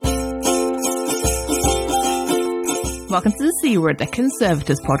Welcome to the C Word, the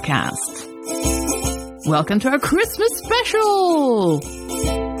Conservatives podcast. Welcome to our Christmas special.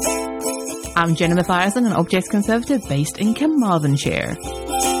 I'm Jenna Mathiasson, an Objects Conservative based in Carmarthenshire.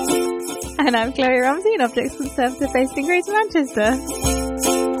 And I'm Chloe Ramsey, an Objects Conservative based in Greater Manchester.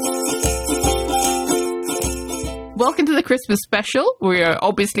 Welcome to the Christmas special. We are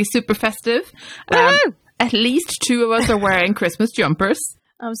obviously super festive. At least two of us are wearing Christmas jumpers.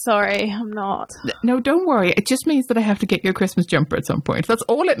 I'm sorry, I'm not. No, don't worry. It just means that I have to get you a Christmas jumper at some point. That's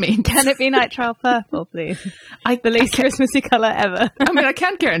all it means. Can it be nitrile purple, please? The least Christmassy colour ever. I mean, I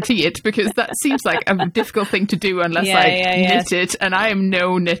can't guarantee it because that seems like a difficult thing to do unless knit it. And I am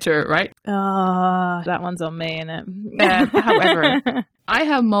no knitter, right? Oh, that one's on me, innit? However, I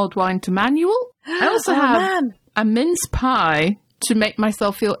have mulled wine to manual. I also have a mince pie to make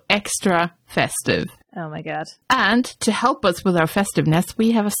myself feel extra festive. Oh my God. And to help us with our festiveness,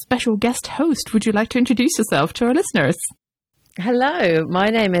 we have a special guest host. Would you like to introduce yourself to our listeners? Hello, my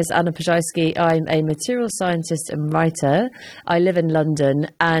name is Anna Pajewski. I'm a material scientist and writer. I live in London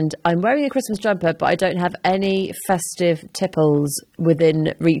and I'm wearing a Christmas jumper, but I don't have any festive tipples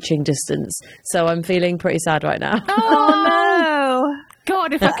within reaching distance. So I'm feeling pretty sad right now. Oh no!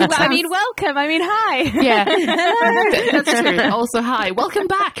 God, if I could... welcome. Hi. Yeah, that's true. Also, hi. Welcome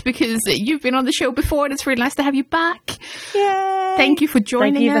back, because you've been on the show before and it's really nice to have you back. Yay. Thank you for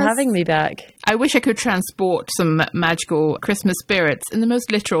joining us. Thank you for having me back. I wish I could transport some magical Christmas spirits in the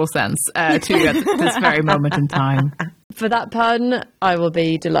most literal sense to you at this very moment in time. For that pun, I will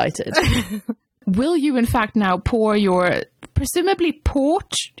be delighted. Will you, in fact, now pour your presumably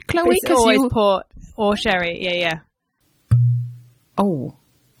port, Chloe? It's always port or sherry. Yeah. Oh,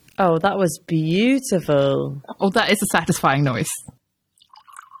 that was beautiful. Oh, that is a satisfying noise.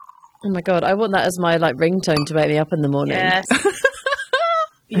 Oh my God, I want that as my ringtone to wake me up in the morning. Yes.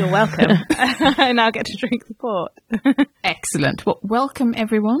 You're welcome. I now get to drink the port. Excellent. Well, welcome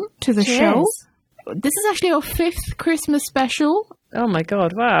everyone to the show. This is actually our 5th Christmas special. Oh my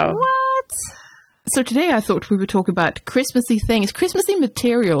God, wow. What? So today I thought we would talk about Christmassy things, Christmassy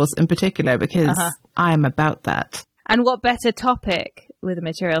materials in particular, because I am about that. And what better topic with a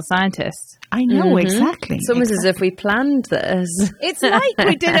material scientist? I know, exactly. It's almost as if we planned this. It's like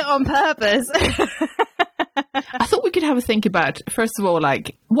we did it on purpose. I thought we could have a think about, first of all,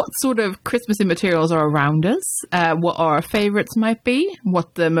 like what sort of Christmassy materials are around us, what our favourites might be,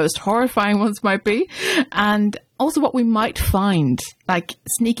 what the most horrifying ones might be, and also what we might find, like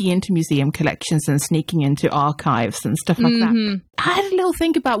sneaking into museum collections and sneaking into archives and stuff like that. I had a little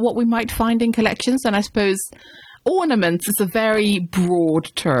think about what we might find in collections, and I suppose ornaments is a very broad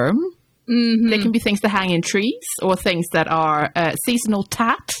term. They can be things that hang in trees or things that are seasonal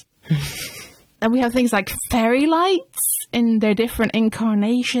tat. And we have things like fairy lights in their different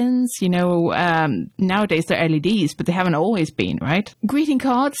incarnations. You know, nowadays they're LEDs, but they haven't always been, right? Greeting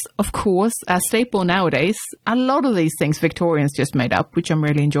cards, of course, a staple nowadays. A lot of these things Victorians just made up, which I'm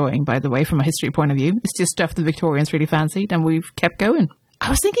really enjoying, by the way, from a history point of view. It's just stuff the Victorians really fancied, and we've kept going. I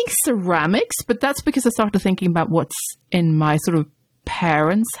was thinking ceramics, but that's because I started thinking about what's in my sort of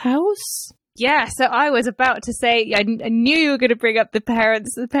parents' house. Yeah, so I was about to say, I knew you were going to bring up the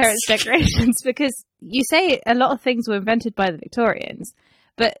parents' decorations, because you say a lot of things were invented by the Victorians,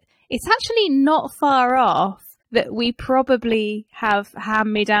 but it's actually not far off that we probably have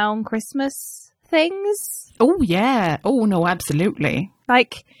hand-me-down Christmas things. Oh, yeah. Oh, no, absolutely.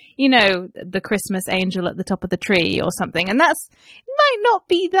 Like, you know, the Christmas angel at the top of the tree or something. And that's might not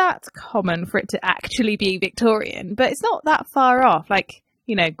be that common for it to actually be Victorian, but it's not that far off. Like,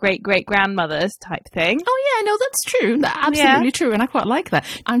 you know, great-great-grandmothers type thing. Oh, yeah, no, that's true. That's absolutely true. And I quite like that.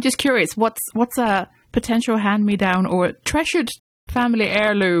 I'm just curious, what's a potential hand-me-down or treasured family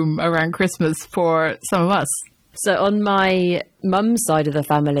heirloom around Christmas for some of us? So on my mum's side of the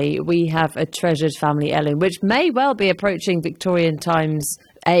family, we have a treasured family heirloom, which may well be approaching Victorian times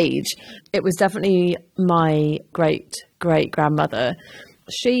age. It was definitely my great-great-grandmother.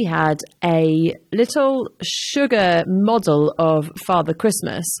 She had a little sugar model of Father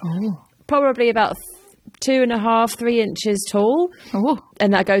Christmas, probably about 2.5, 3 inches tall. Oh.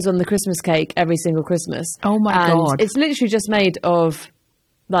 And that goes on the Christmas cake every single Christmas. Oh my God. It's literally just made of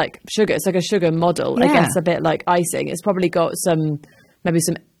like sugar. It's like a sugar model. I guess a bit like icing. It's probably got maybe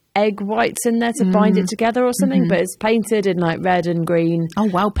some egg whites in there to bind it together or something, but it's painted in like red and green. Oh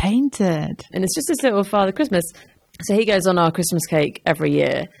wow, painted. And it's just this little Father Christmas. So he goes on our Christmas cake every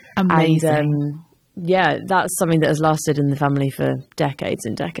year. Amazing. And yeah, that's something that has lasted in the family for decades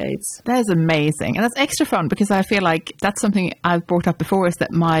and decades. That is amazing. And that's extra fun because I feel like that's something I've brought up before, is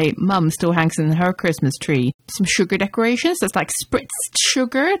that my mum still hangs in her Christmas tree some sugar decorations. That's like spritzed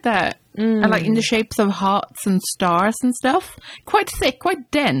sugar that are like in the shapes of hearts and stars and stuff. Quite thick, quite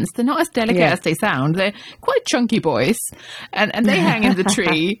dense. They're not as delicate as they sound. They're quite chunky boys. And they hang in the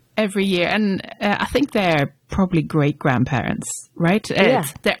tree every year. And I think they're probably great-grandparents, right?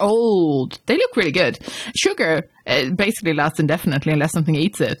 They're old. They look really good. Sugar basically lasts indefinitely unless something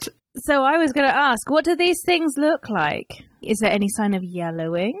eats it. So I was going to ask, what do these things look like? Is there any sign of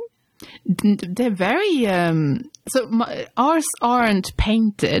yellowing? They're very ours aren't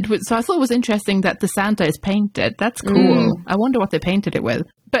painted, so I thought it was interesting that the Santa is painted. That's cool. I wonder what they painted it with.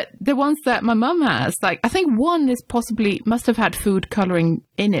 But the ones that my mum has, like, I think one is must have had food coloring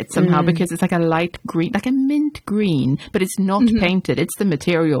in it somehow, because it's like a light green, like a mint green, but it's not painted. It's the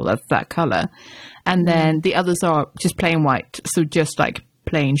material that's that color. And then the others are just plain white, so just like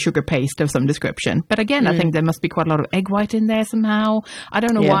plain sugar paste of some description. But again, I think there must be quite a lot of egg white in there somehow. I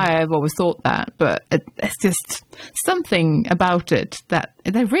don't know why I've always thought that, but it's just something about it that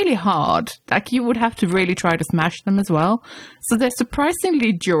they're really hard. Like, you would have to really try to smash them as well. So they're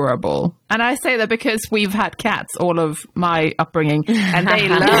surprisingly durable. And I say that because we've had cats all of my upbringing, and they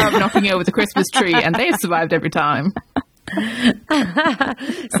love knocking over the Christmas tree, and they've survived every time.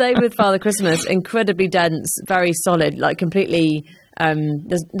 Same with Father Christmas. Incredibly dense, very solid, like completely.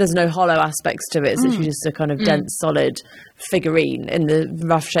 There's no hollow aspects to it. It's actually just a kind of dense, solid figurine in the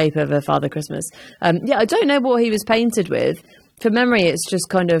rough shape of a Father Christmas. I don't know what he was painted with. From memory, it's just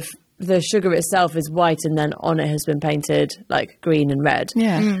kind of the sugar itself is white, and then on it has been painted like green and red.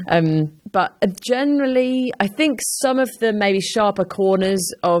 But generally, I think some of the maybe sharper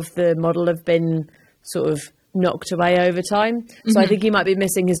corners of the model have been sort of knocked away over time. So I think he might be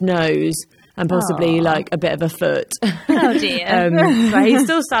missing his nose and possibly like a bit of a foot. Oh dear. But he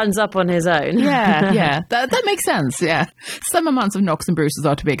still stands up on his own. Yeah. That makes sense, yeah. Some amounts of knocks and bruises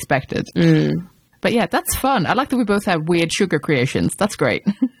are to be expected. But yeah, that's fun. I like that we both have weird sugar creations. That's great.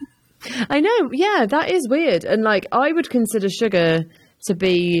 I know, yeah, that is weird. And like, I would consider sugar to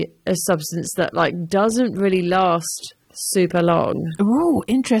be a substance that like doesn't really last super long. Oh,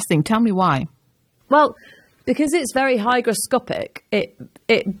 interesting. Tell me why. Well, because it's very hygroscopic,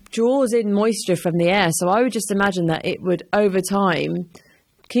 it draws in moisture from the air. So I would just imagine that it would, over time,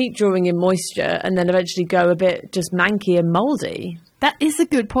 keep drawing in moisture and then eventually go a bit just manky and mouldy. That is a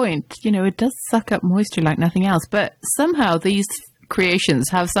good point. You know, it does suck up moisture like nothing else. But somehow these creations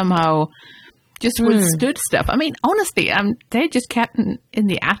have somehow just withstood stuff. I mean, honestly, they're just kept in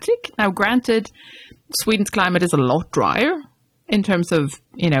the attic. Now, granted, Sweden's climate is a lot drier in terms of,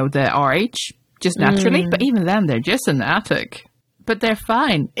 you know, the RH, just naturally. But even then, they're just in the attic. But they're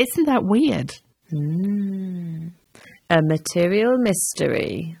fine. Isn't that weird? A material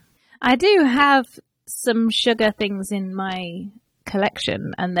mystery. I do have some sugar things in my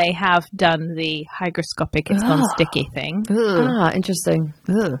collection, and they have done the hygroscopic, it's gone sticky thing. Interesting.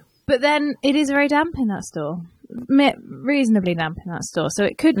 But then it is very damp in that store. Reasonably damp in that store. So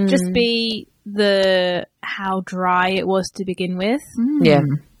it could just be how dry it was to begin with. Yeah.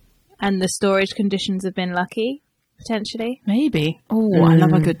 And the storage conditions have been lucky, potentially. Maybe. Oh, I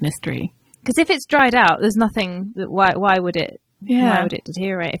love a good mystery. Because if it's dried out, there's nothing. Why would it? Yeah. Why would it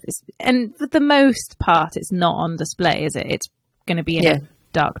deteriorate? And for the most part, it's not on display, is it? It's going to be in a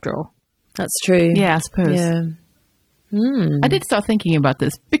dark drawer. That's true. Yeah, I suppose. Yeah. I did start thinking about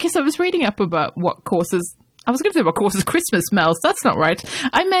this because I was reading up about what causes. I was going to say what causes Christmas smells. That's not right.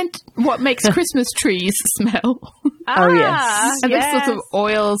 I meant what makes Christmas trees smell. Oh, yes. And there's sorts of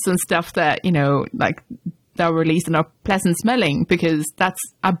oils and stuff that, you know, like that are released and are pleasant smelling, because that's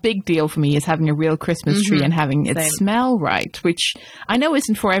a big deal for me, is having a real Christmas tree and having it smell right, which I know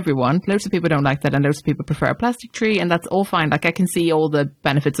isn't for everyone. Loads of people don't like that, and loads of people prefer a plastic tree, and that's all fine. Like, I can see all the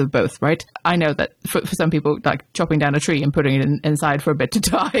benefits of both, right? I know that for some people, like, chopping down a tree and putting it inside for a bit to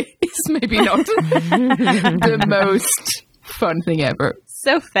die is maybe not the most fun thing ever.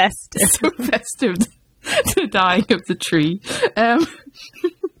 So festive. So festive, the dying of the tree.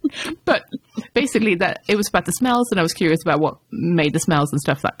 But basically, that it was about the smells, and I was curious about what made the smells and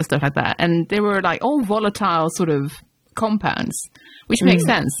stuff like that. And they were like all volatile sort of compounds, which makes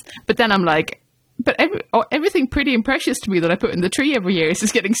sense. But then I'm like, but everything pretty and precious to me that I put in the tree every year is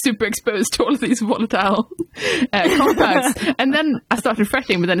just getting super exposed to all of these volatile compounds. And then I started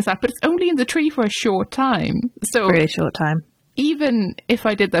fretting, but then it's like, but it's only in the tree for a short time. So really short time. Even if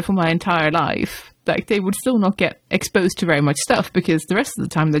I did that for my entire life, like, they would still not get exposed to very much stuff, because the rest of the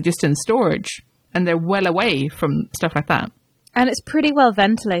time they're just in storage and they're well away from stuff like that. And it's pretty well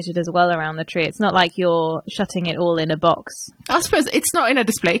ventilated as well around the tree. It's not like you're shutting it all in a box. I suppose it's not in a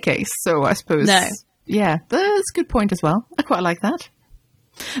display case, so I suppose... No. Yeah, that's a good point as well. I quite like that.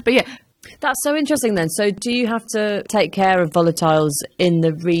 But yeah... That's so interesting then. So do you have to take care of volatiles in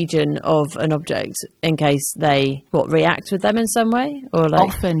the region of an object in case they, react with them in some way? Or like...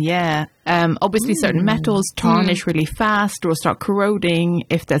 Often, yeah. Obviously, certain metals tarnish really fast or start corroding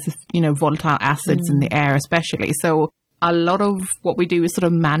if there's, volatile acids in the air especially. So a lot of what we do is sort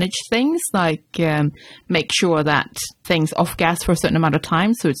of manage things, like make sure that things off-gas for a certain amount of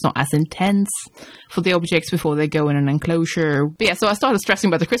time so it's not as intense for the objects before they go in an enclosure. But yeah, so I started stressing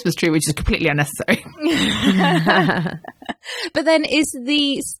about the Christmas tree, which is completely unnecessary. But then is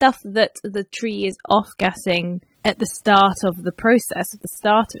the stuff that the tree is off-gassing at the start of the process, at the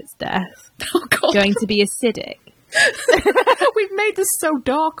start of its death, going to be acidic? We've made this so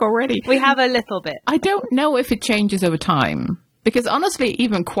dark already. We have a little bit. I don't know if it changes over time, because honestly,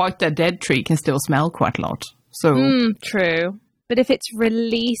 even quite a dead tree can still smell quite a lot. So true. But if it's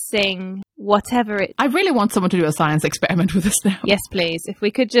releasing whatever it... I really want someone to do a science experiment with this now. Yes, please. If we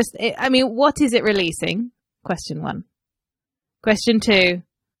could just... what is it releasing? Question 1. Question 2,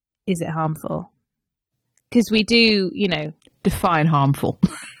 is it harmful? Because we do, Define harmful.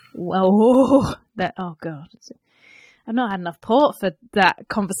 Oh God. I've not had enough port for that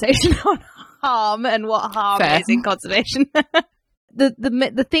conversation on harm and what harm is in conservation.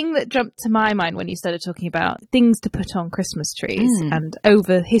 The thing that jumped to my mind when you started talking about things to put on Christmas trees and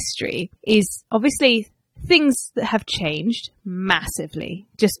over history is obviously things that have changed massively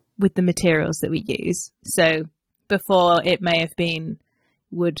just with the materials that we use. So before it may have been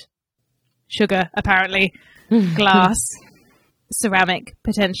wood, sugar, apparently, glass, ceramic,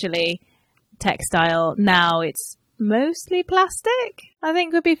 potentially, textile. Now it's mostly plastic, I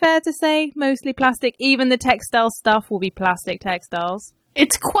think would be fair to say. Mostly plastic. Even the textile stuff will be plastic textiles.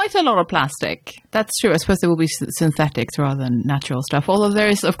 It's quite a lot of plastic. That's true. I suppose there will be synthetics rather than natural stuff. Although there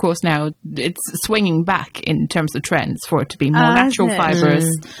is, of course, now it's swinging back in terms of trends for it to be more natural fibers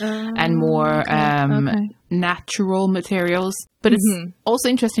and more natural materials. But it's also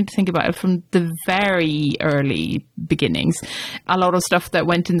interesting to think about it from the very early beginnings. A lot of stuff that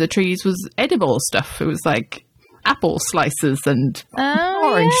went in the trees was edible stuff. It was like apple slices and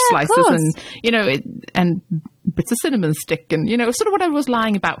orange slices and, and bits of cinnamon stick and, sort of whatever was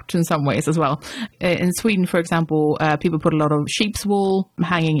lying about in some ways as well. In Sweden, for example, people put a lot of sheep's wool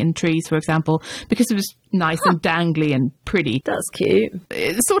hanging in trees, for example, because it was nice and dangly and pretty. That's cute.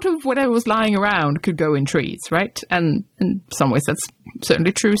 It's sort of whatever was lying around could go in trees, right? And in some ways that's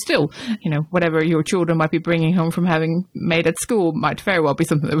certainly true still. Whatever your children might be bringing home from having made at school might very well be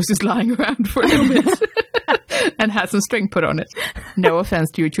something that was just lying around for a little bit. And had some string put on it. No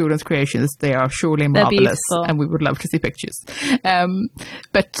offense to your children's creations. They are surely marvelous. And we would love to see pictures.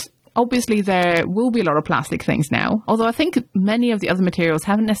 But obviously there will be a lot of plastic things now. Although I think many of the other materials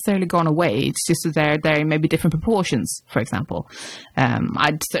haven't necessarily gone away. It's just that they're in maybe different proportions, for example.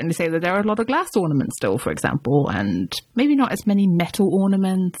 I'd certainly say that there are a lot of glass ornaments still, for example. And maybe not as many metal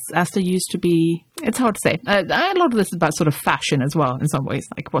ornaments as there used to be. It's hard to say. A lot of this is about sort of fashion as well, in some ways,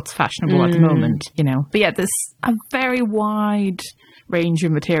 like what's fashionable at the moment, But yeah, there's a very wide range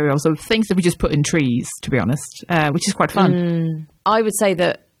of materials of things that we just put in trees, to be honest, which is quite fun. I would say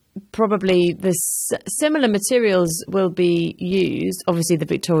that probably the similar materials will be used. Obviously, the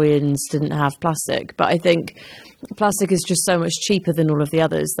Victorians didn't have plastic, but I think plastic is just so much cheaper than all of the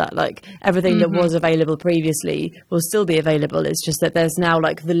others that like everything that was available previously will still be available. It's just that there's now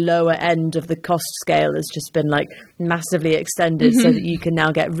like the lower end of the cost scale has just been like massively extended so that you can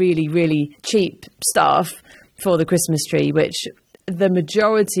now get really, really cheap stuff for the Christmas tree, which the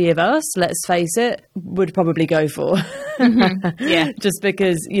majority of us, let's face it, would probably go for. Yeah. Just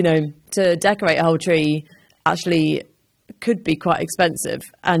because, to decorate a whole tree actually could be quite expensive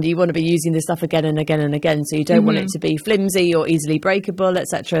and you want to be using this stuff again and again and again. So you don't want it to be flimsy or easily breakable,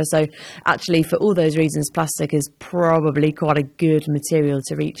 etc. So actually, for all those reasons, plastic is probably quite a good material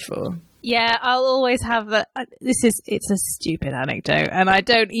to reach for. Yeah, I'll always have that. It's a stupid anecdote and I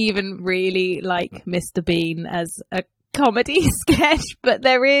don't even really like Mr. Bean as a comedy sketch, but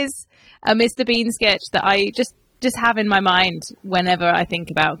there is a Mr. Bean sketch that I just have in my mind whenever I think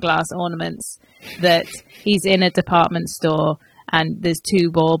about glass ornaments, that he's in a department store and there's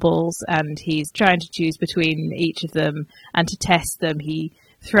 2 baubles and he's trying to choose between each of them, and to test them he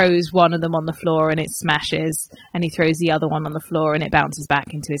throws one of them on the floor and it smashes, and he throws the other one on the floor and it bounces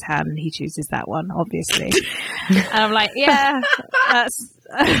back into his hand and he chooses that one, obviously. And I'm like, yeah,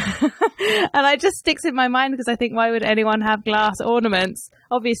 And it just sticks in my mind because I think, why would anyone have glass ornaments?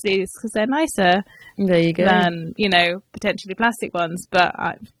 Obviously, it's because they're nicer There you go. than, potentially plastic ones. But,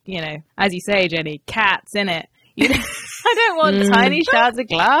 as you say, Jenny, cats in it. I don't want tiny shards of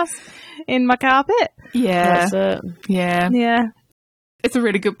glass in my carpet. Yeah. That's it. Yeah. Yeah. It's a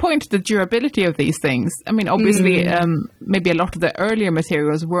really good point, the durability of these things. I mean, obviously, maybe a lot of the earlier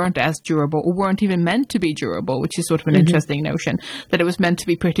materials weren't as durable or weren't even meant to be durable, which is sort of an interesting notion, that it was meant to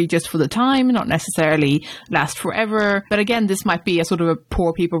be pretty just for the time, not necessarily last forever. But again, this might be a sort of a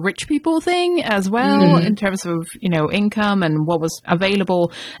poor people, rich people thing as well, in terms of, income and what was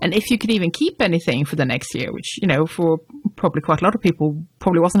available. And if you could even keep anything for the next year, which, for probably quite a lot of people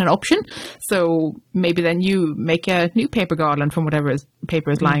probably wasn't an option. So maybe then you make a new paper garland from whatever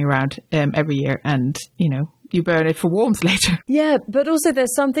paper is lying around every year, and you burn it for warmth later. Yeah, but also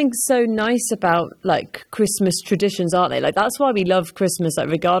there's something so nice about like Christmas traditions, aren't they? Like that's why we love Christmas, like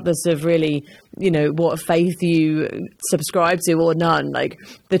regardless of really, what faith you subscribe to or none. Like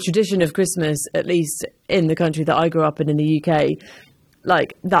the tradition of Christmas, at least in the country that I grew up in the UK,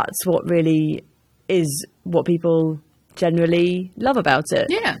 like that's what really is what people generally love about it.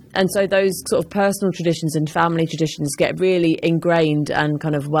 Yeah. And so those sort of personal traditions and family traditions get really ingrained and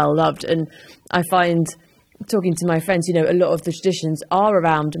kind of well loved. And I find, talking to my friends, a lot of the traditions are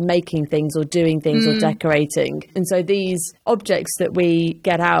around making things or doing things or decorating. And so these objects that we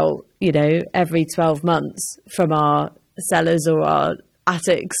get out, every 12 months from our cellars or our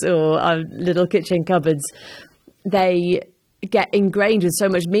attics or our little kitchen cupboards, they get ingrained with so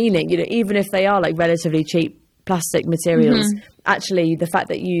much meaning, even if they are like relatively cheap plastic materials. Actually, the fact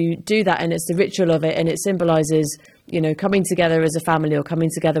that you do that and it's the ritual of it and it symbolizes, coming together as a family or coming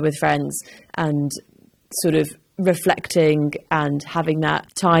together with friends and sort of reflecting and having that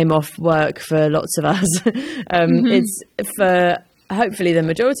time off work for lots of us. It's for hopefully the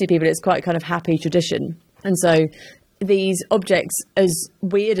majority of people, it's quite kind of happy tradition. And so these objects, as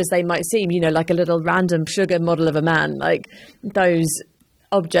weird as they might seem, like a little random sugar model of a man, like those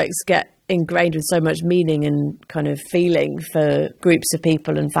objects get ingrained with so much meaning and kind of feeling for groups of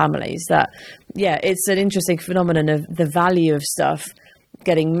people and families that, it's an interesting phenomenon of the value of stuff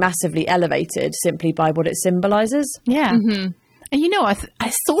getting massively elevated simply by what it symbolizes. Yeah. And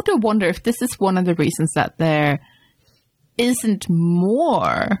I sort of wonder if this is one of the reasons that there isn't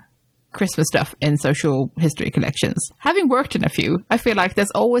more Christmas stuff in social history collections. Having worked in a few, I feel like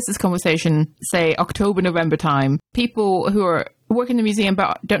there's always this conversation, say October, November time. People who are working in the museum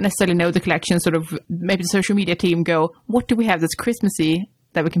but don't necessarily know the collection, sort of maybe the social media team go, what do we have that's Christmassy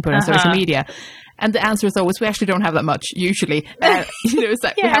that we can put on social media? And the answer is always, we actually don't have that much, usually. It's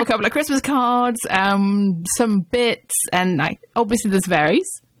like we have a couple of Christmas cards, some bits, and obviously this varies.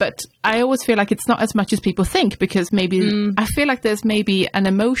 But I always feel like it's not as much as people think, because maybe I feel like there's maybe an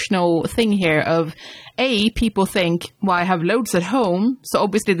emotional thing here of, people think, well, I have loads at home, so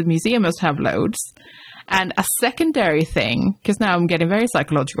obviously the museum must have loads. And a secondary thing, because now I'm getting very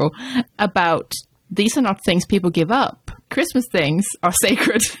psychological, about these are not things people give up. Christmas things are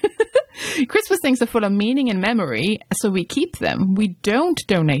sacred. Christmas things are full of meaning and memory, so we keep them. We don't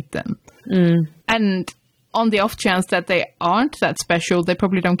donate them. And on the off chance that they aren't that special, they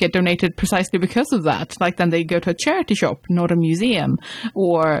probably don't get donated precisely because of that. Like then they go to a charity shop, not a museum.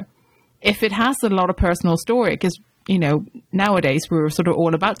 Or if it has a lot of personal story, because, nowadays we're sort of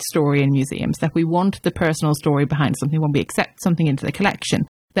all about story in museums, that we want the personal story behind something when we accept something into the collection.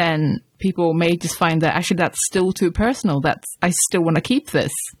 Then people may just find that actually that's still too personal. I still want to keep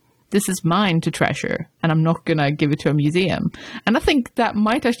this. This is mine to treasure, and I'm not going to give it to a museum. And I think that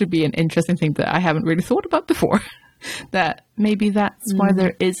might actually be an interesting thing that I haven't really thought about before. That maybe that's why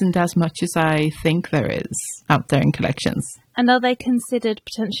there isn't as much as I think there is out there in collections. And are they considered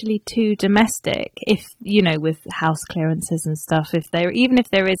potentially too domestic? If, with house clearances and stuff, even if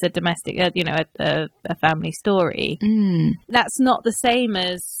there is a domestic, a family story, that's not the same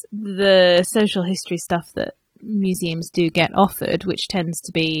as the social history stuff that museums do get offered, which tends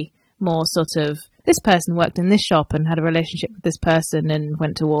to be more sort of, this person worked in this shop and had a relationship with this person and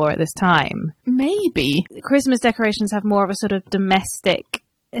went to war at this time. Maybe. Christmas decorations have more of a sort of domestic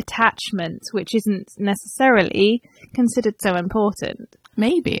attachment, which isn't necessarily considered so important.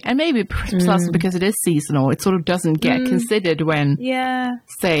 Maybe. And maybe plus because it is seasonal, it sort of doesn't get considered when,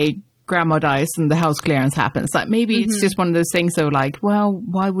 say, grandma dies and the house clearance happens. Like maybe it's just one of those things of like, well,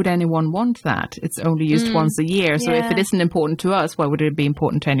 why would anyone want that? It's only used once a year. So if it isn't important to us, why would it be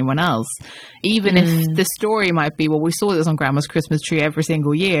important to anyone else? Even if the story might be, well, we saw this on grandma's Christmas tree every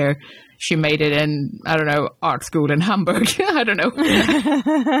single year. She made it in, I don't know, art school in Hamburg. I don't know.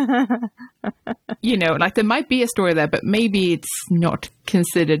 You know, like there might be a story there, but maybe it's not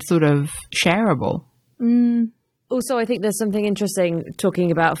considered sort of shareable. Also, I think there's something interesting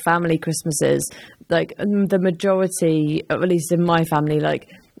talking about family Christmases. Like the majority, at least in my family, like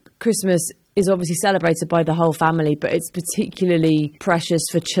Christmas is obviously celebrated by the whole family, but it's particularly precious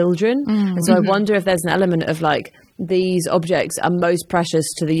for children. And so I wonder if there's an element of like, these objects are most precious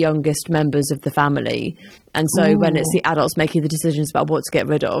to the youngest members of the family. And so when it's the adults making the decisions about what to get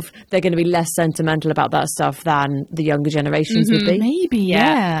rid of, they're going to be less sentimental about that stuff than the younger generations would be. Maybe,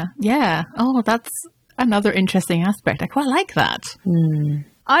 yeah. Oh, that's another interesting aspect. I quite like that.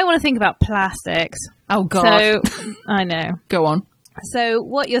 I want to think about plastics. Oh, God. So, I know. Go on. So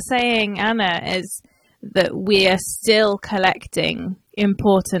what you're saying, Anna, is that we are still collecting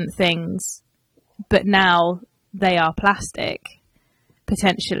important things, but now they are plastic,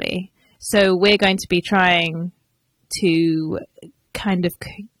 potentially. So we're going to be trying to kind of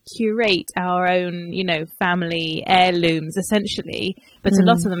curate our own, you know, family heirlooms, essentially. But a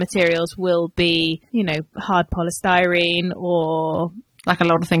lot of the materials will be, you know, hard polystyrene or... Like a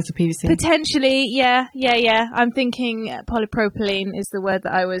lot of things are PVC. Potentially, yeah. I'm thinking polypropylene is the word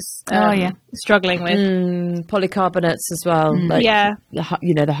that I was struggling with. Polycarbonates as well. Like,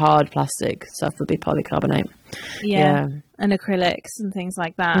 you know, the hard plastic stuff would be polycarbonate. Yeah. And acrylics and things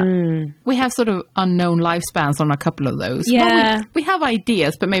like that. We have sort of unknown lifespans on a couple of those. Yeah. Well, we have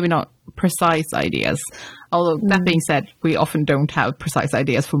ideas, but maybe not precise ideas. Although that being said, we often don't have precise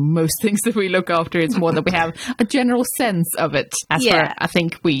ideas for most things that we look after. It's more that we have a general sense of it. As for, I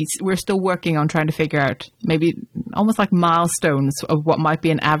think we're still working on trying to figure out maybe almost like milestones of what might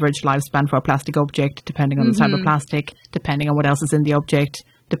be an average lifespan for a plastic object, depending on the type of plastic, depending on what else is in the object,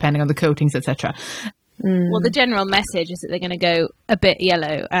 depending on the coatings, etc. Well, the general message is that they're going to go a bit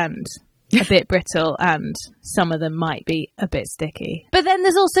yellow and a bit brittle, and some of them might be a bit sticky. But then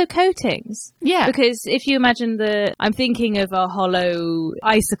there's also coatings. Yeah. Because if you imagine I'm thinking of a hollow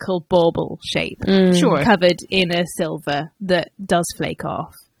icicle bauble shape. Sure. Covered in a silver that does flake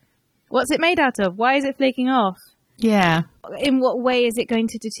off. What's it made out of? Why is it flaking off? Yeah. In what way is it going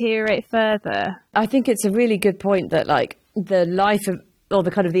to deteriorate further? I think it's a really good point that like the life of, or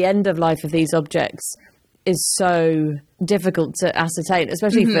the kind of the end of life of these objects is so difficult to ascertain,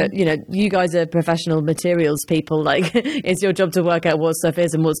 especially for, you know, you guys are professional materials people, like it's your job to work out what stuff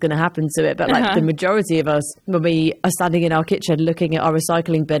is and what's going to happen to it, but like the majority of us, when we are standing in our kitchen looking at our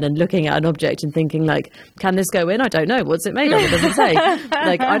recycling bin and looking at an object and thinking like, can this go in? I don't know. What's it made of? It doesn't say.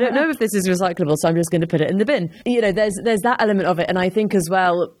 Like, I don't know if this is recyclable, so I'm just going to put it in the bin. You know, there's that element of it. And I think as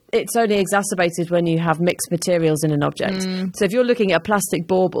well, it's only exacerbated when you have mixed materials in an object. So if you're looking at a plastic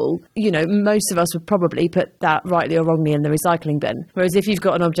bauble, you know, most of us would probably put that rightly or wrongly in the recycling bin. Whereas if you've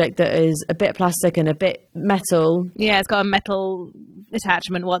got an object that is a bit plastic and a bit metal... Yeah, it's got a metal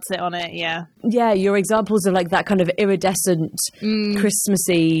attachment. What's it on it? Yeah. Yeah, your examples of like that kind of iridescent,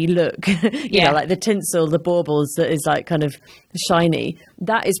 Christmassy look. you know, like the tinsel, the baubles that is like kind of shiny.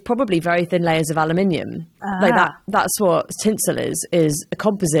 That is probably very thin layers of aluminium. Like that's what tinsel is a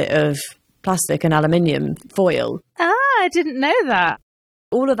composite of plastic and aluminium foil. I didn't know that.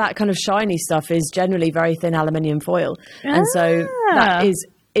 All of that kind of shiny stuff is generally very thin aluminium foil. And so that is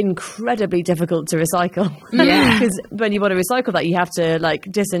incredibly difficult to recycle. Yeah. Because when you want to recycle that, you have to like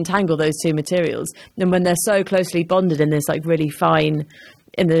disentangle those two materials. And when they're so closely bonded in this like really fine,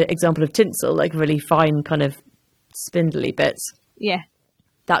 in the example of tinsel, like really fine kind of spindly bits. Yeah.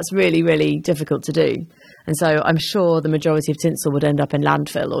 That's really, really difficult to do. And so I'm sure the majority of tinsel would end up in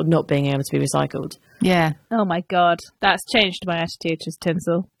landfill or not being able to be recycled. Yeah. Oh my God. That's changed my attitude to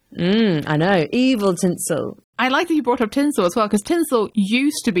tinsel. I know. Evil tinsel. I like that you brought up tinsel as well, because tinsel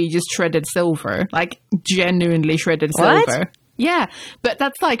used to be just shredded silver, like genuinely shredded silver. Yeah, but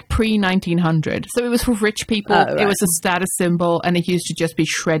that's like pre-1900. So it was for rich people. Oh, right. It was a status symbol, and it used to just be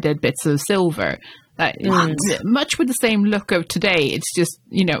shredded bits of silver. Much with the same look of today. It's just,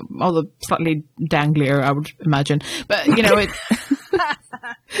 you know, although slightly danglier, I would imagine. But, you know, it's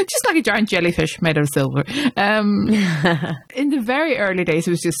just like a giant jellyfish made of silver. In the very early days,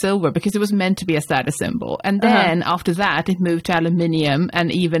 it was just silver because it was meant to be a status symbol. And then after that, it moved to aluminium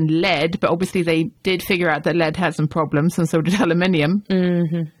and even lead. But obviously, they did figure out that lead had some problems, and so did aluminium.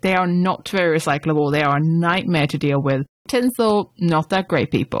 They are not very recyclable. They are a nightmare to deal with. Tinsel, not that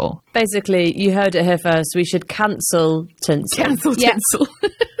great, people. Basically, you heard it here first. We should cancel tinsel. Cancel tinsel.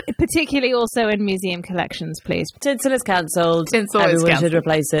 Particularly also in museum collections, please. Tinsel is cancelled. Everyone should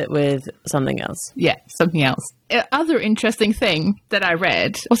replace it with something else. Yeah, something else. Other interesting thing that I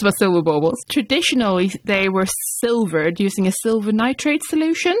read was about silver baubles. Traditionally, they were silvered using a silver nitrate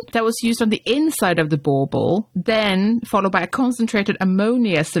solution that was used on the inside of the bauble, then followed by a concentrated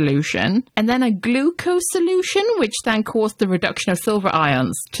ammonia solution, and then a glucose solution, which then caused the reduction of silver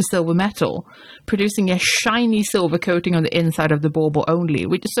ions to silver metal, producing a shiny silver coating on the inside of the bauble only.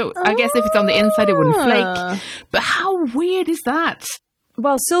 So I guess if it's on the inside, it wouldn't flake. But how weird is that?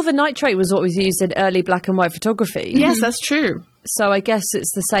 Well, silver nitrate was what was used in early black and white photography. Yes, that's true. So I guess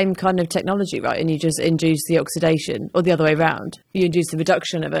it's the same kind of technology, right? And you just induce the oxidation, or the other way around. You induce the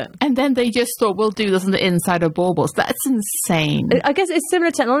reduction of it. And then they just thought, we'll do this on the inside of baubles. That's insane. I guess it's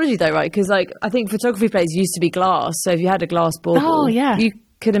similar technology though, right? Because like, I think photography plates used to be glass. So if you had a glass bauble, you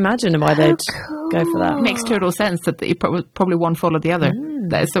could imagine why they'd go for that. It makes total sense that you probably one followed the other.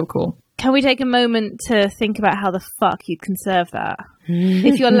 That is so cool. Can we take a moment to think about how the fuck you'd conserve that?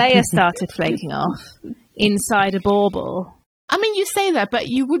 If your layer started flaking off inside a bauble. I mean, you say that, but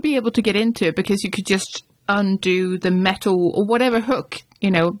you would be able to get into it because you could just undo the metal or whatever hook,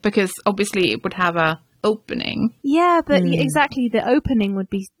 because obviously it would have a opening. Yeah, but exactly, the opening would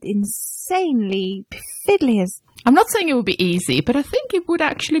be insanely fiddly as... I'm not saying it would be easy, but I think it would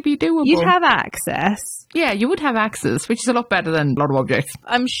actually be doable. You'd have access. Yeah, you would have access, which is a lot better than a lot of objects.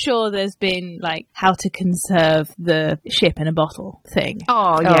 I'm sure there's been, how to conserve the ship in a bottle thing.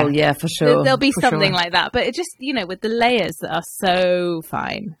 Oh, yeah. Oh, yeah, for sure. There'll be something like that. But it just, with the layers that are so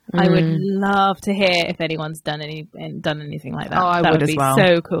fine, I would love to hear if anyone's done anything like that. Oh, I that would be as well.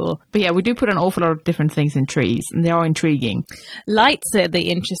 So cool. But yeah, we do put an awful lot of different things in trees, and they are intriguing. Lights are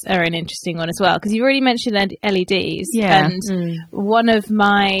an interesting one as well, because you've already mentioned LEDs. Yeah. And one of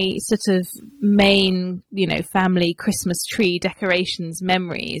my sort of main, family Christmas tree decorations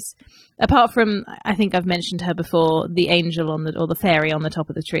memories, apart from, I think I've mentioned her before, the angel or the fairy on the top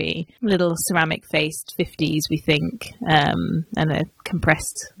of the tree, little ceramic faced 50s, we think, and a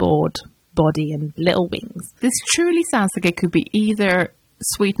compressed board body and little wings. This truly sounds like it could be either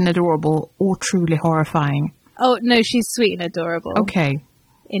sweet and adorable or truly horrifying. Oh, no, she's sweet and adorable. Okay.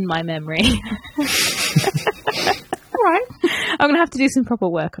 In my memory. Right. I'm gonna have to do some proper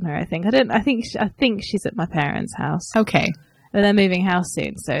work on her. I think she's at my parents' house. Okay. But they're moving house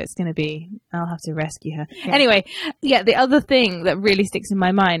soon, so it's gonna be. I'll have to rescue her. Yeah. Anyway, the other thing that really sticks in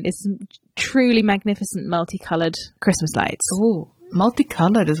my mind is some truly magnificent multicolored Christmas lights. Oh,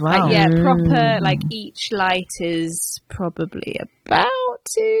 multicolored as well. Proper. Each light is probably about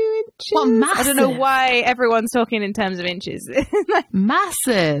 2 inches. Well, massive. I don't know why everyone's talking in terms of inches.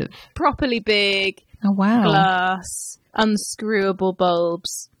 Massive. Properly big. Oh, wow. Glass, unscrewable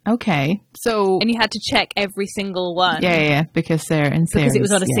bulbs. Okay. And you had to check every single one. Yeah, because they're in series. Because it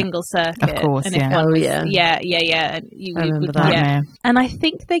was on a single circuit. Of course, and yeah. Yeah. I remember that. Yeah. And I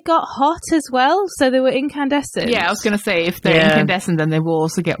think they got hot as well, so they were incandescent. Yeah, I was going to say, if they're incandescent, then they will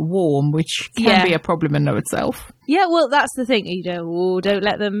also get warm, which can be a problem in and of itself. Yeah, well, that's the thing. Don't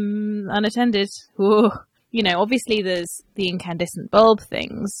let them unattended. Ooh. Obviously there's the incandescent bulb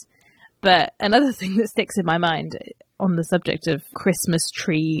things. But another thing that sticks in my mind on the subject of Christmas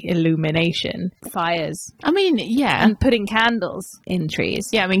tree illumination, fires. I mean, yeah. And putting candles in trees.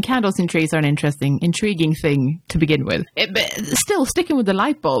 Yeah, I mean, candles in trees are an intriguing thing to begin with. But still, sticking with the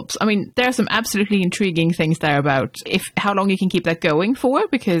light bulbs, I mean, there are some absolutely intriguing things there about how long you can keep that going for,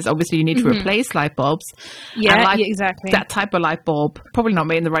 because obviously you need to replace light bulbs. Yeah, exactly. That type of light bulb, probably not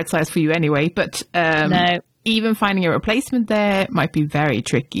made in the right size for you anyway, but... no. Even finding a replacement there might be very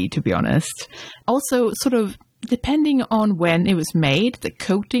tricky, to be honest. Also, sort of, depending on when it was made, the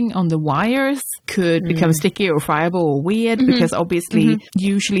coating on the wires could become sticky or friable or weird, because obviously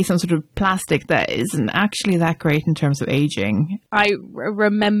usually some sort of plastic that isn't actually that great in terms of aging. I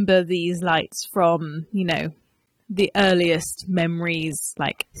remember these lights from, the earliest memories,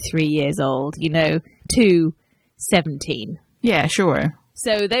 3 years old, to 17. Yeah, sure.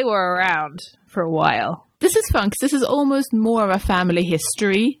 So they were around for a while. This is fun because this is almost more of a family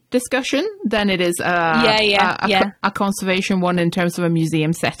history discussion than it is a conservation one in terms of a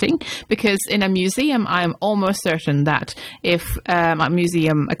museum setting. Because in a museum, I'm almost certain that if a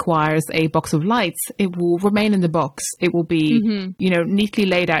museum acquires a box of lights, it will remain in the box. It will be, neatly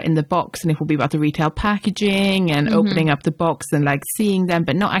laid out in the box, and it will be about the retail packaging and opening up the box and seeing them,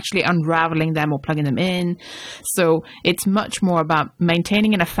 but not actually unraveling them or plugging them in. So it's much more about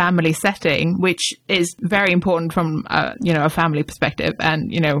maintaining in a family setting, which is very important from a family perspective,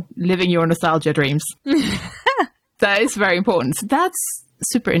 and living your nostalgia dreams. That is very important. So that's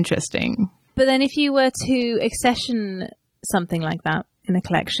super interesting. But then if you were to accession something like that, in a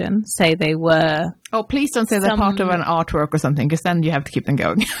collection. Say they were... Oh, please don't say they're part of an artwork or something, because then you have to keep them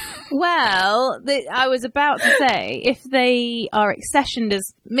going. Well, I was about to say, if they are accessioned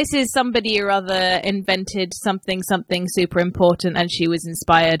as Mrs. Somebody or other invented something super important, and she was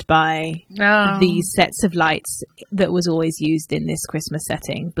inspired by these sets of lights that was always used in this Christmas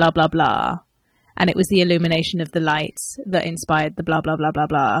setting, blah, blah, blah. And it was the illumination of the lights that inspired the blah, blah, blah, blah,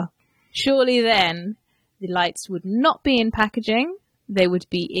 blah. Surely then the lights would not be in packaging. They would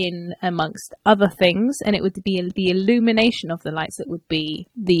be in amongst other things, and it would be the illumination of the lights that would be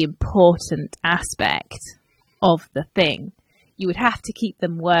the important aspect of the thing. You would have to keep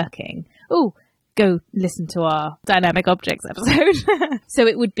them working. Oh, go listen to our dynamic objects episode. So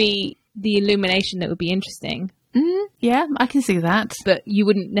it would be the illumination that would be interesting. Yeah, I can see that. But you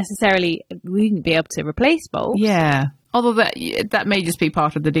wouldn't be able to replace bulbs. Yeah. Although that may just be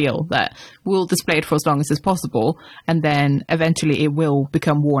part of the deal, that we'll display it for as long as is possible, and then eventually it will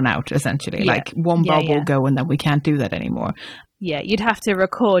become worn out, essentially. Yeah. Like one bulb will go and then we can't do that anymore. Yeah, you'd have to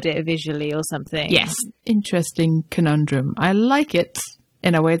record it visually or something. Yes. Interesting conundrum. I like it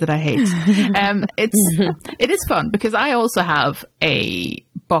in a way that I hate. It is fun because I also have a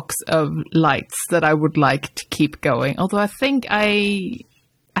box of lights that I would like to keep going. Although I think I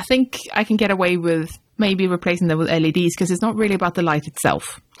can get away with maybe replacing them with LEDs, because it's not really about the light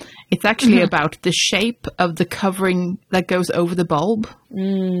itself. It's actually about the shape of the covering that goes over the bulb.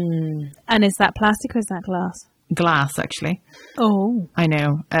 And is that plastic or is that glass? Glass, actually. Oh. I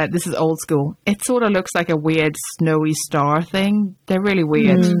know. This is old school. It sort of looks like a weird snowy star thing. They're really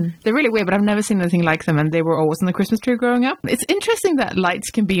weird. They're really weird, but I've never seen anything like them, and they were always on the Christmas tree growing up. It's interesting that lights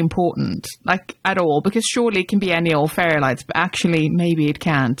can be important, like, at all, because surely it can be any old fairy lights, but actually maybe it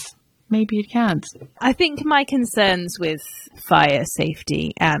can't. Maybe it can't. I think my concerns with fire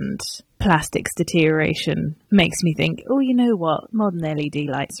safety and plastics deterioration makes me think, oh, you know what? Modern LED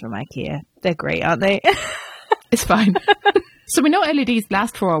lights from IKEA. They're great, aren't they? It's fine. So we know LEDs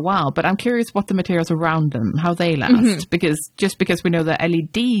last for a while, but I'm curious what the materials around them, how they last. Because just because we know that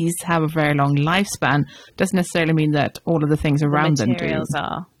LEDs have a very long lifespan doesn't necessarily mean that all of the things around them do. The materials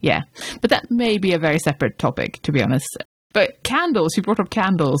are. Yeah. But that may be a very separate topic, to be honest. But candles, you brought up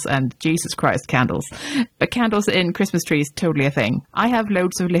candles, and Jesus Christ, candles. But candles in Christmas trees, totally a thing. I have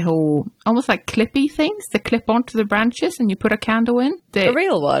loads of little, almost like clippy things that clip onto the branches and you put a candle in. A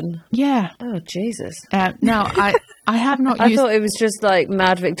real one? Yeah. Oh, Jesus. Now, I have not used... I thought it was just like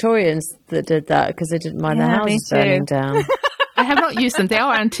mad Victorians that did that because they didn't mind the houses burning down. I have not used them. They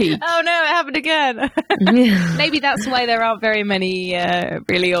are antique. Oh no, it happened again. Maybe that's why there aren't very many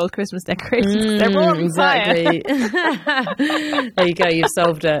really old Christmas decorations. They're more exactly. There you go, you've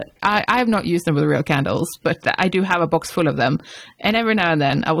solved it. I have not used them with real candles, but I do have a box full of them. And every now and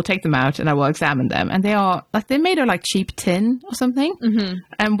then I will take them out and I will examine them. And they are like, they're made of like cheap tin or something.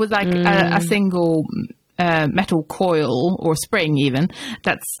 And with like a single... metal coil or spring even,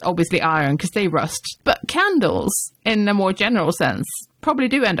 that's obviously iron because they rust. But candles, in a more general sense, probably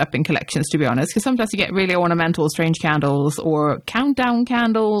do end up in collections, to be honest, because sometimes you get really ornamental, strange candles or countdown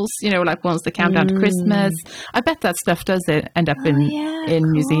candles, you know, like ones that count down to Christmas. I bet that stuff does end up in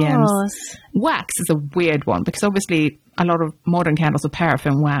museums. Wax is a weird one because obviously a lot of modern candles are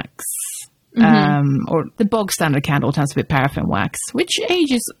paraffin wax. Or the bog standard candle tends to be paraffin wax, which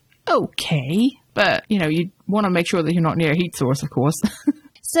ages okay. But, you know, you want to make sure that you're not near a heat source, of course.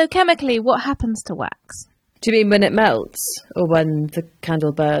 So chemically, what happens to wax? Do you mean when it melts or when the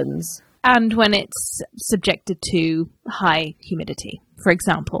candle burns? And when it's subjected to high humidity, for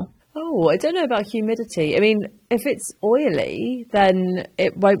example. Oh, I don't know about humidity. I mean, if it's oily, then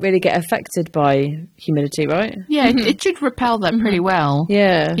it won't really get affected by humidity, right? Yeah, it should repel that pretty well.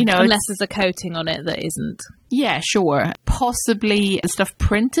 Yeah. You know, unless there's a coating on it that isn't. Yeah, sure. Possibly stuff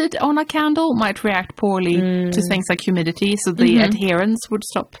printed on a candle might react poorly to things like humidity, so the adherence would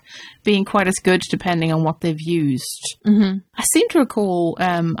stop being quite as good depending on what they've used. I seem to recall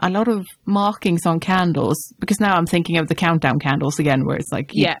a lot of markings on candles, because now I'm thinking of the countdown candles again, where it's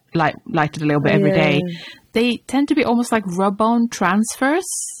like you light it a little bit every day. They tend to be almost like rub-on transfers.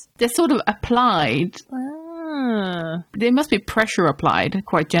 They're sort of applied. They must be pressure applied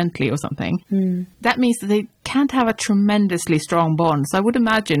quite gently or something. That means that they can't have a tremendously strong bond. So I would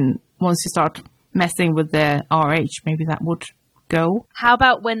imagine once you start messing with the RH, maybe that would go. How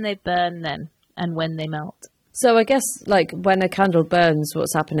about when they burn then and when they melt? So I guess like when a candle burns,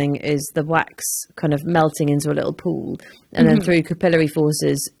 what's happening is the wax kind of melting into a little pool, and then through capillary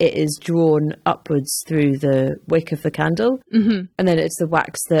forces, it is drawn upwards through the wick of the candle, and then it's the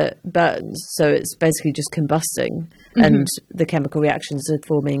wax that burns. So it's basically just combusting, and the chemical reactions are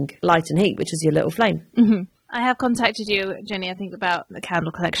forming light and heat, which is your little flame. I have contacted you, Jenny, I think about the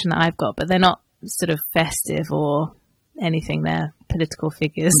candle collection that I've got, but they're not sort of festive or anything. They're political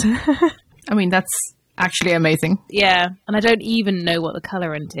figures. I mean, that's actually amazing. Yeah, and I don't even know what the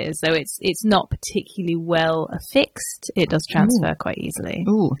colorant is, so it's not particularly well affixed. It does transfer quite easily.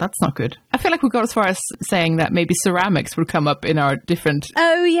 Ooh, that's not good. I feel like we got as far as saying that maybe ceramics would come up in our different...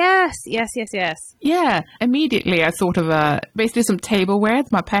 Oh, yes. Yeah, immediately I thought of basically some tableware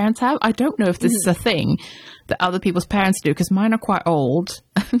that my parents have. I don't know if this is a thing that other people's parents do, because mine are quite old.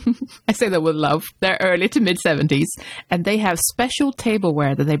 I say that with love. They're early to mid-70s, and they have special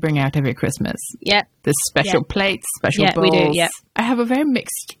tableware that they bring out every Christmas. Yeah. There's special plates, special bowls. We do, yeah. I have a very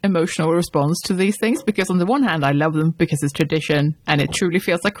mixed emotional response to these things, because on the one hand, I love them because it's tradition, and it truly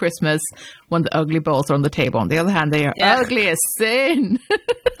feels like Christmas when the ugly bowls are on the table. On the other hand, they are ugly as sin.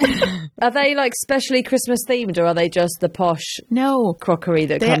 Are they like specially Christmas themed, or are they just the posh crockery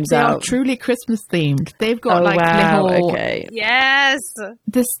that comes out? They are truly Christmas themed. They've got little... Okay. Yes!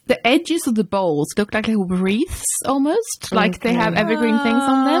 The edges of the bowls look like little wreaths almost. Like they have evergreen things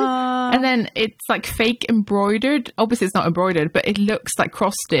on them. And then it's like fake embroidered. Obviously it's not embroidered, but it looks like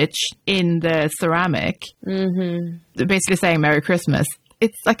cross-stitch in the ceramic. Mm-hmm. Basically saying Merry Christmas.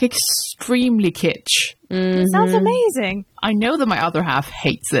 It's like extremely kitsch. It sounds amazing. I know that my other half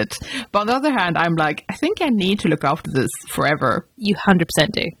hates it. But on the other hand, I'm like, I think I need to look after this forever. You 100%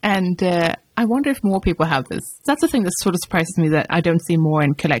 do. And I wonder if more people have this. That's the thing that sort of surprises me that I don't see more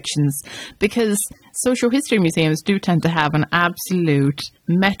in collections, because social history museums do tend to have an absolute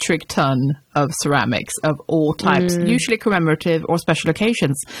metric ton of ceramics of all types, usually commemorative or special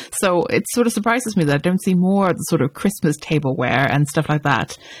occasions. So it sort of surprises me that I don't see more of the sort of Christmas tableware and stuff like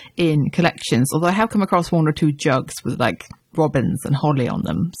that in collections. Although I have come across one or two jugs with like robins and holly on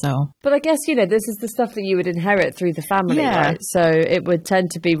them. So, but I guess, you know, this is the stuff that you would inherit through the family, right? So it would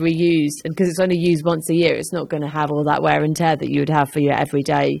tend to be reused, and because it's only used once a year, it's not going to have all that wear and tear that you would have for your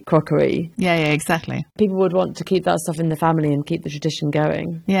everyday crockery. Yeah, exactly. People would want to keep that stuff in the family and keep the tradition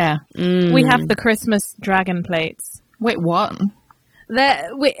going. Yeah. We have the Christmas dragon plates. Wait, what?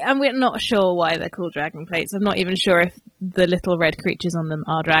 And we're not sure why they're called dragon plates. I'm not even sure if the little red creatures on them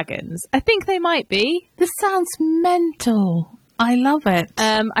are dragons. I think they might be. This sounds mental. I love it.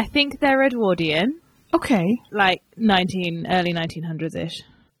 I think they're Edwardian. Okay. Like early 1900s-ish.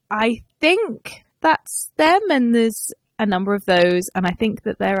 I think that's them, and there's a number of those, and I think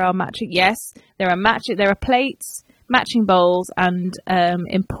that there are there are plates, matching bowls, and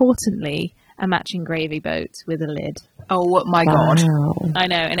importantly, a matching gravy boat with a lid. Oh my God. I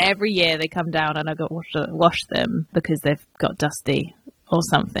know, and every year they come down and I've got to wash them because they've got dusty or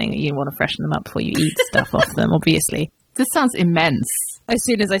something. You want to freshen them up before you eat stuff off them, obviously. This sounds immense. As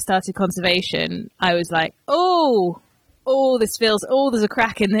soon as I started conservation, I was like, there's a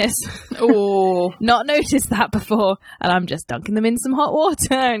crack in this. Oh, not noticed that before. And I'm just dunking them in some hot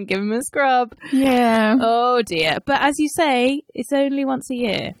water and giving them a scrub. Yeah. Oh dear. But as you say, it's only once a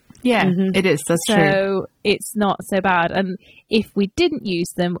year. Yeah, it is. That's true. So it's not so bad. And if we didn't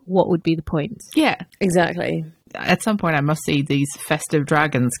use them, what would be the point? Yeah, exactly. At some point, I must see these festive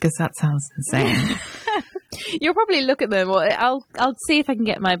dragons, because that sounds insane. You'll probably look at them. Or I'll see if I can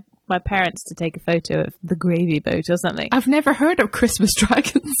get my parents to take a photo of the gravy boat or something. I've never heard of Christmas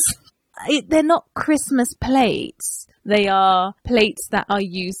dragons. They're not Christmas plates. They are plates that are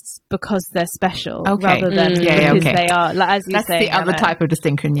used because they're special, rather than because they are, like, as you say. That's the other type of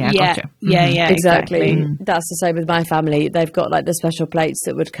distinction, gotcha. Yeah, exactly. That's the same with my family. They've got like the special plates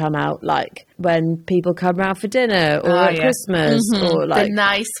that would come out like when people come round for dinner or at Christmas, or like the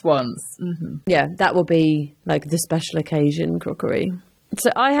nice ones. Yeah, that will be like the special occasion crockery. So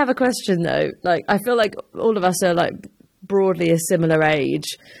I have a question though. Like, I feel like all of us are like broadly a similar age.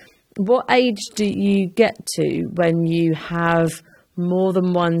 What age do you get to when you have more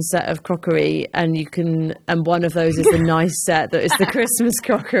than one set of crockery and one of those is the nice set that is the Christmas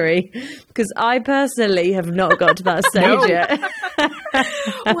crockery? Because I personally have not got to that stage yet.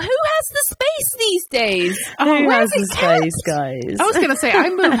 Well, who has the space these days? Who has the space, guys? I was going to say, I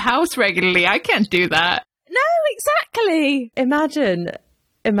move house regularly. I can't do that. No, exactly. Imagine.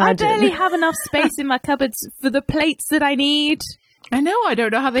 I barely have enough space in my cupboards for the plates that I need. I know, I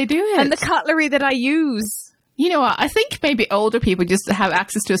don't know how they do it. And the cutlery that I use. You know what, I think maybe older people just have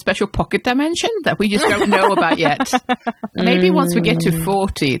access to a special pocket dimension that we just don't know about yet. Maybe once we get to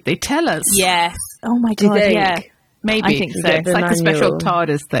 40, they tell us. Yes. Oh my God, yeah. Maybe. I think so. It's like the special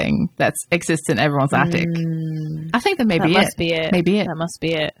TARDIS thing that exists in everyone's attic. I think that maybe must be it. Maybe it. That must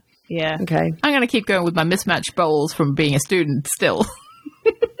be it. Yeah. Okay. I'm going to keep going with my mismatched bowls from being a student still.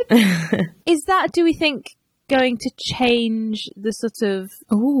 Is that, do we think, going to change the sort of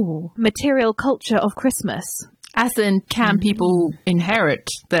material culture of Christmas. As in, can people inherit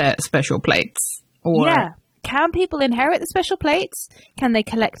their special plates? Or... Yeah. Can people inherit the special plates? Can they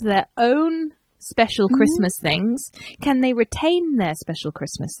collect their own special Christmas things? Can they retain their special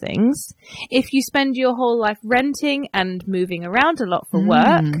Christmas things? If you spend your whole life renting and moving around a lot for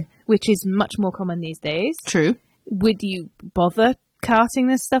work, which is much more common these days. True. Would you bother carting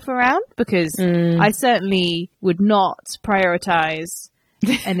this stuff around? Because I certainly would not prioritize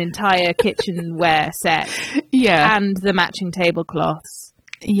an entire kitchenware set and the matching tablecloths.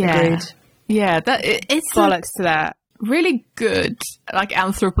 Yeah. Agreed. Yeah, it's bollocks to that. Really good, like,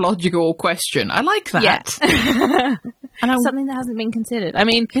 anthropological question. I like that. Yeah. And something that hasn't been considered. I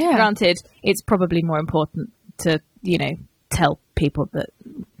mean, granted, it's probably more important to, tell people that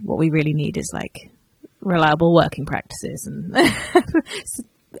what we really need is, like, reliable working practices and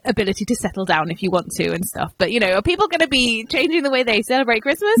ability to settle down if you want to and stuff. But, are people going to be changing the way they celebrate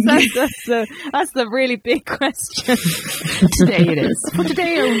Christmas? That's the really big question. Today it is. For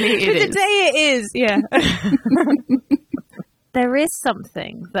today only it is. Today it is, yeah. There is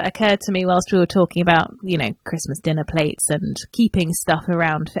something that occurred to me whilst we were talking about, Christmas dinner plates and keeping stuff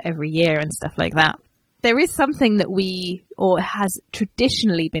around for every year and stuff like that. There is something that has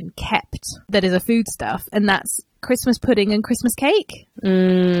traditionally been kept that is a foodstuff, and that's Christmas pudding and Christmas cake.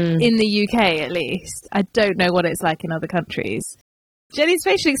 In the UK, at least. I don't know what it's like in other countries. Jenny's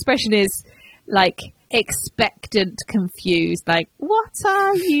facial expression is like expectant, confused, like, what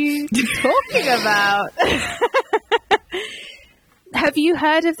are you talking about? Have you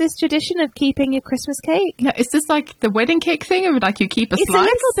heard of this tradition of keeping your Christmas cake? No, is this like the wedding cake thing, or like you keep a slice?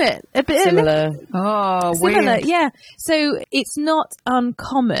 It's a bit Similar. Similar, Weird. yeah. So it's not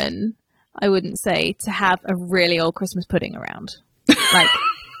uncommon, I wouldn't say, to have a really old Christmas pudding around. Like,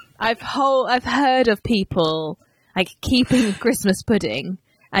 I've heard of people like keeping Christmas pudding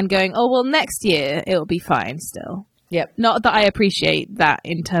and going, oh well, next year it'll be fine still. Yep. Not that I appreciate that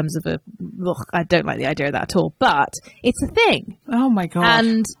in terms of I don't like the idea of that at all, but it's a thing. Oh my God.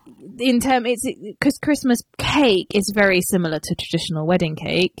 And because Christmas cake is very similar to traditional wedding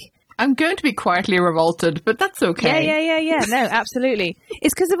cake. I'm going to be quietly revolted, but that's okay. Yeah. No, absolutely.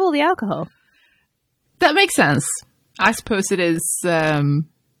 It's because of all the alcohol. That makes sense. I suppose it is, I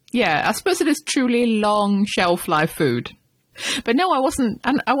suppose it is truly long shelf life food. But no, I wasn't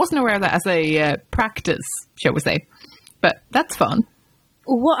aware of that as a practice, shall we say. But that's fun.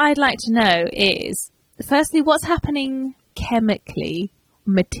 What I'd like to know is, firstly, what's happening chemically,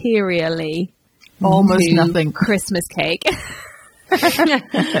 materially? Almost to nothing. Christmas cake.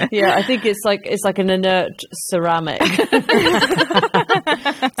 Yeah, I think it's like an inert ceramic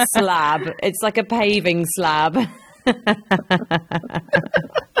slab. It's like a paving slab.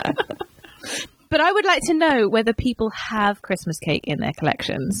 But I would like to know whether people have Christmas cake in their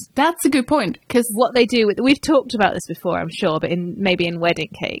collections. That's a good point, because what they do we've talked about this before, I'm sure, but maybe in wedding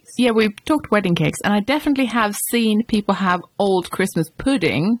cakes. Yeah, we've talked wedding cakes, and I definitely have seen people have old Christmas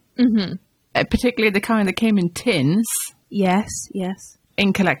pudding, particularly the kind that came in tins. Yes.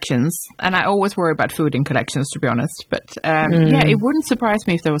 In collections, and I always worry about food in collections, to be honest. But it wouldn't surprise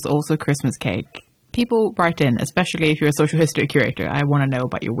me if there was also Christmas cake. People write in, especially if you're a social history curator. I want to know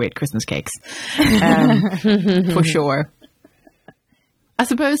about your weird Christmas cakes, for sure. I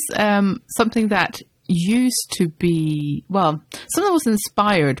suppose something that used to be, something was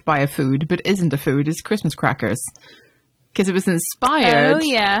inspired by a food, but isn't a food, is Christmas crackers. Because it was inspired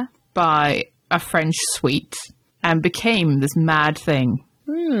by a French sweet and became this mad thing.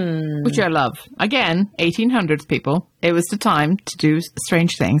 Which I love. Again, 1800s people. It was the time to do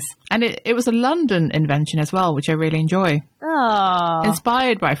strange things. And it was a London invention as well, which I really enjoy. Oh.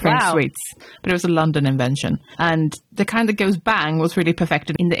 Inspired by French sweets, but it was a London invention. And the kind that goes bang was really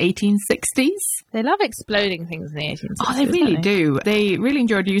perfected in the 1860s. They love exploding things in the 1860s. Oh, they really do. They really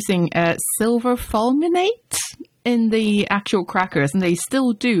enjoyed using silver fulminate in the actual crackers, and they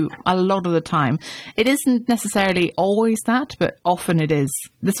still do a lot of the time. It isn't necessarily always that, but often it is.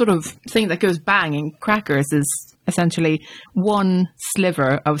 The sort of thing that goes bang in crackers is essentially one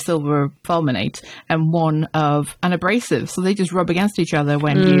sliver of silver fulminate and one of an abrasive. So they just rub against each other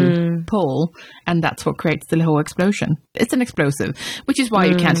when you pull, and that's what creates the whole explosion. It's an explosive, which is why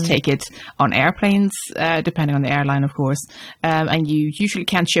you can't take it on airplanes, depending on the airline, of course. And you usually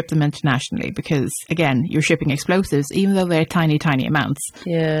can't ship them internationally because, again, you're shipping explosives, even though they're tiny, tiny amounts.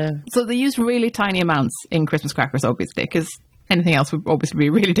 Yeah. So they use really tiny amounts in Christmas crackers, obviously, because anything else would obviously be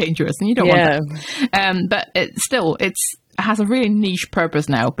really dangerous, and you don't want that. But it has a really niche purpose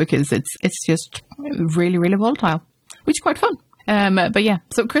now because it's just really, really volatile, which is quite fun. But yeah,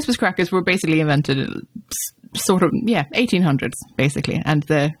 so Christmas crackers were basically invented sort of, 1800s, basically. And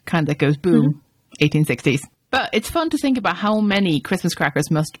the kind that goes boom, 1860s. But it's fun to think about how many Christmas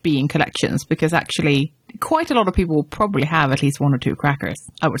crackers must be in collections, because actually quite a lot of people will probably have at least one or two crackers,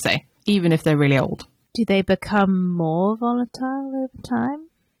 I would say, even if they're really old. Do they become more volatile over time?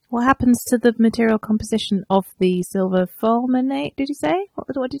 What happens to the material composition of the silver fulminate, did you say? What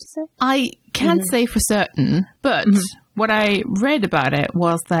did you say? I can't say for certain, but what I read about it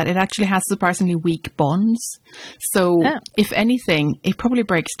was that it actually has surprisingly weak bonds. So if anything, it probably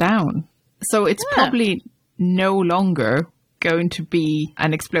breaks down. So it's probably no longer going to be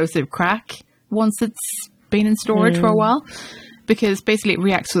an explosive crack once it's been in storage for a while, because basically it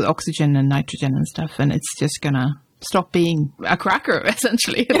reacts with oxygen and nitrogen and stuff, and it's just gonna stop being a cracker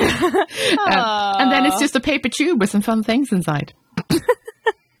essentially. And then it's just a paper tube with some fun things inside.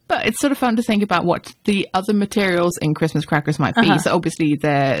 But it's sort of fun to think about what the other materials in Christmas crackers might be. So obviously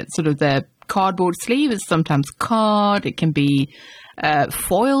the cardboard sleeve is sometimes card. It can be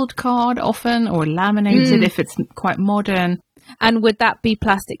foiled card often, or laminated if it's quite modern. And would that be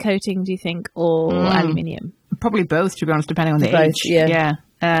plastic coating, do you think, or aluminium? Probably both, to be honest, depending on the age. Yeah.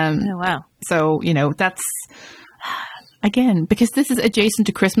 Oh, wow. So, that's, again, because this is adjacent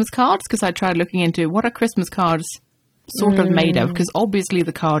to Christmas cards, because I tried looking into what are Christmas cards sort of made of, because obviously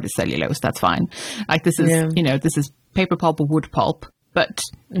the card is cellulose, that's fine. Like this is, this is paper pulp or wood pulp, but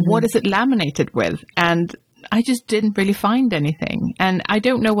what is it laminated with? And I just didn't really find anything. And I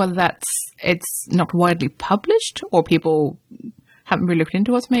don't know whether it's not widely published, or people haven't really looked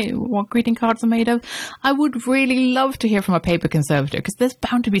into what greeting cards are made of. I would really love to hear from a paper conservator, because there's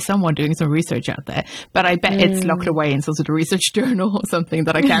bound to be someone doing some research out there. But I bet it's locked away in some sort of research journal or something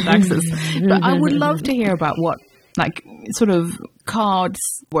that I can't access. But I would love to hear about what, like, sort of cards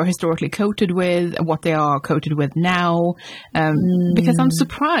were historically coated with, and what they are coated with now, because I'm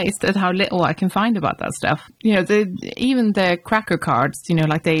surprised at how little I can find about that stuff. Even the cracker cards,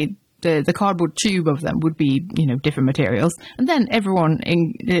 like the cardboard tube of them would be, different materials. And then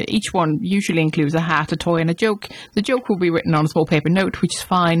each one usually includes a hat, a toy, and a joke. The joke will be written on a small paper note, which is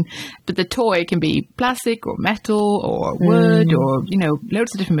fine. But the toy can be plastic or metal or wood or,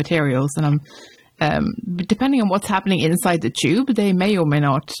 loads of different materials. And depending on what's happening inside the tube, they may or may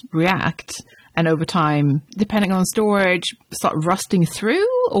not react. And over time, depending on storage, start rusting through,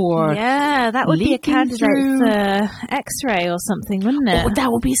 or that would be a candidate for X-ray or something, wouldn't it? Oh, that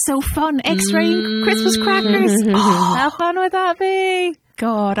would be so fun. X-raying Christmas crackers. How fun would that be?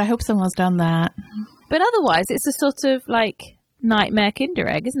 God, I hope someone's done that. But otherwise, it's a sort of like nightmare Kinder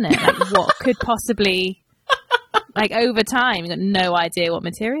egg, isn't it? Like, what could possibly... Like, over time, you've got no idea what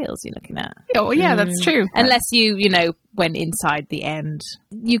materials you're looking at. Oh, yeah, that's true. Unless you went inside the end.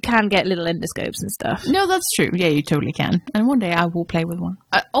 You can get little endoscopes and stuff. No, that's true. Yeah, you totally can. And one day I will play with one.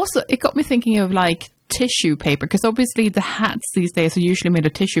 Also, it got me thinking of, like, tissue paper, because obviously the hats these days are usually made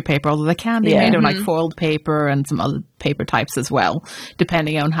of tissue paper, although they can be made of, like, foiled paper and some other paper types as well,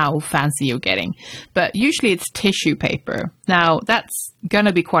 depending on how fancy you're getting. But usually it's tissue paper. Now, that's going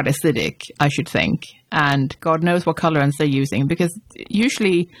to be quite acidic, I should think. And God knows what colorants they're using, because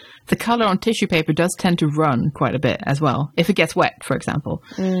usually the color on tissue paper does tend to run quite a bit as well, if it gets wet, for example.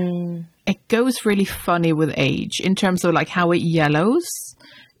 It goes really funny with age in terms of, like, how it yellows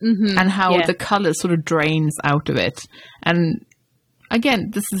and how the color sort of drains out of it. And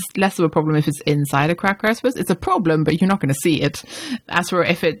again, this is less of a problem if it's inside a cracker, I suppose. It's a problem, but you're not going to see it. As for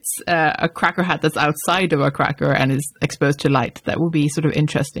if it's a cracker hat that's outside of a cracker and is exposed to light, that would be sort of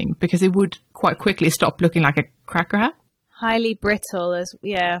interesting, because it would quite quickly stop looking like a cracker hat. Highly brittle, and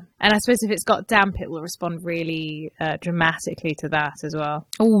I suppose if it's got damp, it will respond really dramatically to that as well.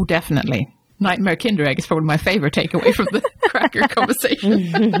 Oh, definitely. Nightmare Kinder Egg is probably my favorite takeaway from the cracker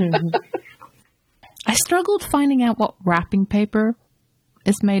conversation. I struggled finding out what wrapping paper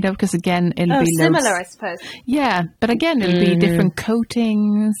is made of, because again, it'll be similar, I suppose. Yeah, but again, it'll be different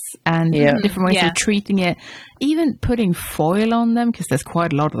coatings and different ways of treating it. Even putting foil on them, because there's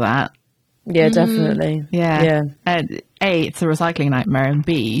quite a lot of that. Yeah, definitely. Yeah. And A, it's a recycling nightmare, and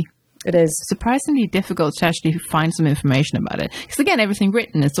B, it is surprisingly difficult to actually find some information about it. Because again, everything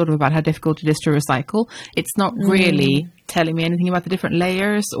written is sort of about how difficult it is to recycle. It's not really telling me anything about the different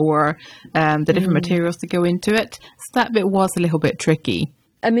layers or the different materials that go into it. So that bit was a little bit tricky.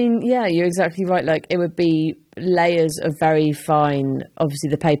 I mean, yeah, you're exactly right. Like, it would be layers of very fine, obviously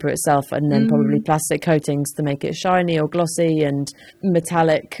the paper itself, and then probably plastic coatings to make it shiny or glossy, and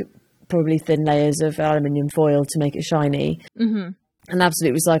metallic, probably thin layers of aluminium foil to make it shiny. An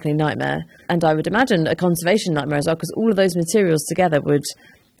absolute recycling nightmare. And I would imagine a conservation nightmare as well, because all of those materials together would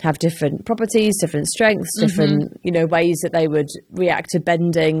have different properties, different strengths, different, ways that they would react to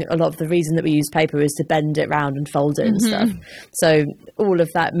bending. A lot of the reason that we use paper is to bend it round and fold it and stuff. So all of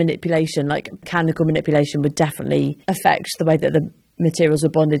that manipulation, like mechanical manipulation, would definitely affect the way that the materials were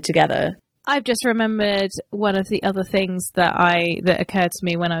bonded together. I've just remembered one of the other things that occurred to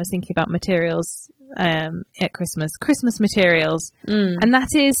me when I was thinking about materials at Christmas materials, and that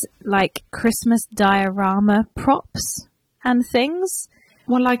is like Christmas diorama props and things.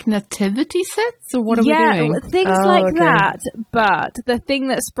 Well, like nativity sets, or what are we doing? Things like that. But the thing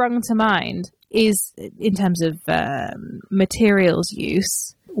that sprung to mind is, in terms of materials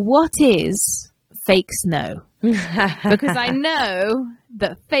use, what is fake snow? Because I know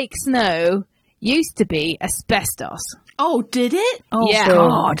that fake snow used to be asbestos. Oh, did it? Oh, yeah.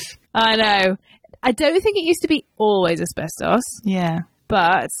 God. I know. I don't think it used to be always asbestos. Yeah.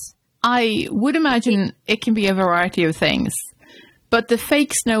 But I would imagine it can be a variety of things. But the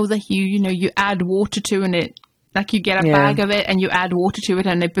fake snow that you add water to, and it, like, you get a bag of it and you add water to it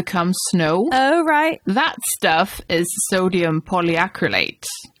and it becomes snow. Oh, right. That stuff is sodium polyacrylate.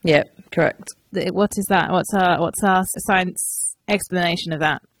 Yeah, correct. What is that? What's our science explanation of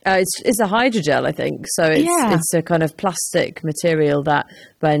that? It's a hydrogel, I think. So it's a kind of plastic material that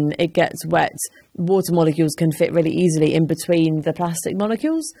when it gets wet, water molecules can fit really easily in between the plastic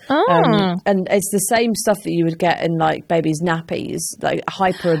molecules. And it's the same stuff that you would get in like babies' nappies, like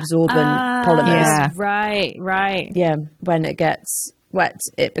hyper-absorbent polymers. Yeah. Right. Yeah, when it gets wet,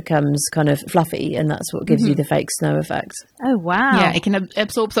 it becomes kind of fluffy, and that's what gives you the fake snow effect. Oh, wow. Yeah, it can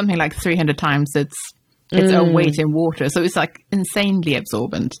absorb something like 300 times its own weight in water. So it's like insanely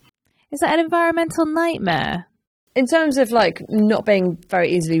absorbent. Is that an environmental nightmare? In terms of like not being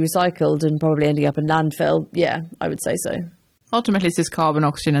very easily recycled and probably ending up in landfill, yeah, I would say so. Ultimately, it's just carbon,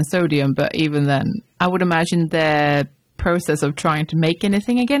 oxygen, and sodium. But even then, I would imagine the process of trying to make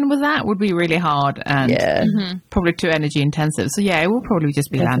anything again with that would be really hard and probably too energy intensive. So yeah, it will probably just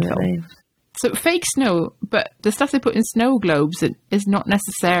be landfill. So fake snow, but the stuff they put in snow globes is not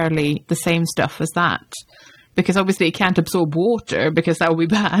necessarily the same stuff as that. Because obviously it can't absorb water, because that would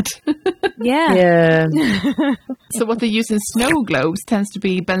be bad. Yeah. So what they use in snow globes tends to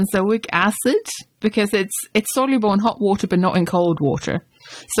be benzoic acid, because it's soluble in hot water but not in cold water.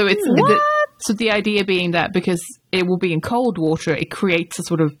 So so the idea being that because it will be in cold water, it creates it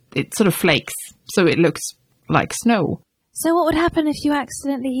sort of flakes, so it looks like snow. So what would happen if you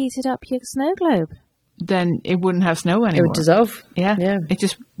accidentally heated up your snow globe? Then it wouldn't have snow anymore. It would dissolve. Yeah. It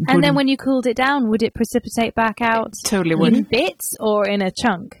just And then when you cooled it down, would it precipitate back out? Totally would. In bits or in a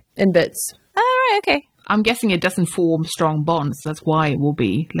chunk? In bits. Oh, right, okay. I'm guessing it doesn't form strong bonds. That's why it will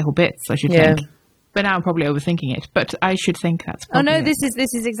be little bits, I should think. But now I'm probably overthinking it. But I should think that's probably this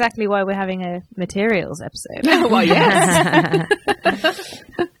is exactly why we're having a materials episode. Well, yes.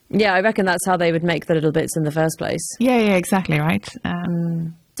 Yeah, I reckon that's how they would make the little bits in the first place. Yeah, exactly, right.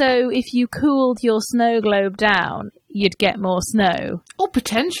 So if you cooled your snow globe down, you'd get more snow? Oh,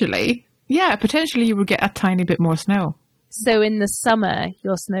 potentially. Yeah, potentially you would get a tiny bit more snow. So in the summer,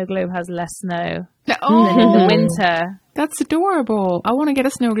 your snow globe has less snow than in Oh, the winter. that's adorable. I want to get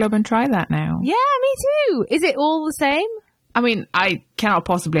a snow globe and try that now. Yeah, me too. Is it all the same? I mean, I cannot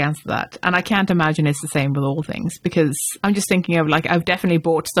possibly answer that. And I can't imagine it's the same with all things, because I'm just thinking of, like, I've definitely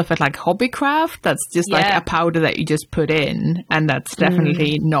bought stuff at, like, Hobbycraft that's just like a powder that you just put in, and that's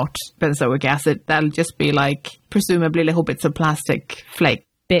definitely not benzoic acid. That'll just be, like, presumably little bits of plastic flake.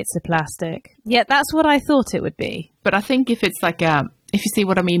 Bits of plastic. Yeah, that's what I thought it would be. But I think if it's like if you see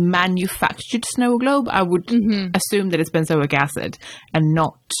what I mean, manufactured snow globe, I would assume that it's benzoic acid and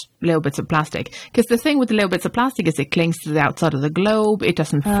not little bits of plastic. Because the thing with the little bits of plastic is it clings to the outside of the globe. It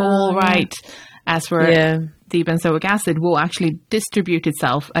doesn't fall right. As for the benzoic acid, will actually distribute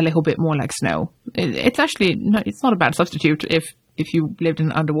itself a little bit more like snow. It's actually it's not a bad substitute if you lived in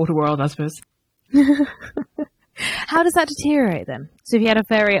an underwater world, I suppose. How does that deteriorate then? So if you had a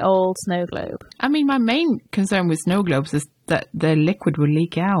very old snow globe? I mean, my main concern with snow globes is that the liquid will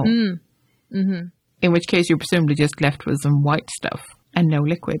leak out. In which case you're presumably just left with some white stuff and no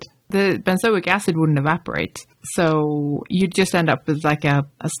liquid. The benzoic acid wouldn't evaporate. So you'd just end up with like a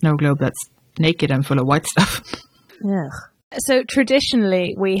snow globe that's naked and full of white stuff. Ugh. So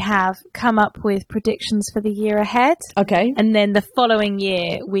traditionally, we have come up with predictions for the year ahead. Okay. And then the following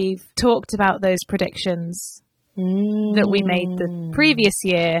year, we've talked about those predictions that we made the previous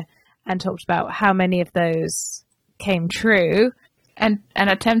year and talked about how many of those came true. And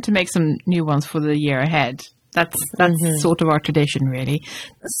attempt to make some new ones for the year ahead. That's sort of our tradition, really.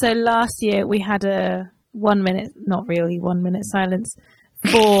 So last year, we had a 1 minute, not really 1 minute silence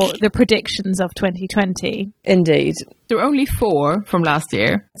for the predictions of 2020. Indeed. There were only 4 from last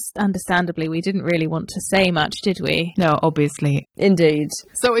year. Understandably, we didn't really want to say much, did we? No, obviously. Indeed.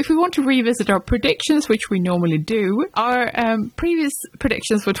 So if we want to revisit our predictions, which we normally do, our previous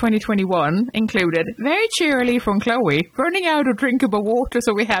predictions for 2021 included, very cheerily from Chloe, running out of drinkable water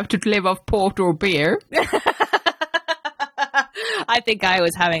so we have to live off port or beer. I think I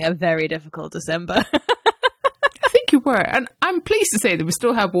was having a very difficult December. I think you were. And I'm pleased to say that we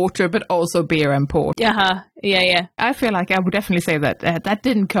still have water, but also beer and port. Yeah. I feel like I would definitely say that that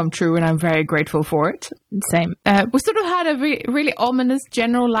didn't come true, and I'm very grateful for it. Same. We sort of had a really ominous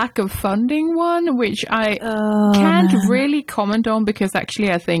general lack of funding one, which I can't really comment on because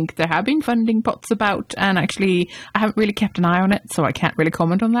actually I think there have been funding pots about, and actually I haven't really kept an eye on it, so I can't really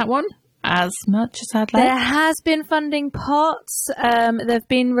comment on that one as much as I'd like. There has been funding pots. There have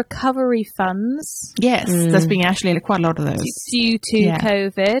been recovery funds. Yes, there's been actually quite a lot of those. Due to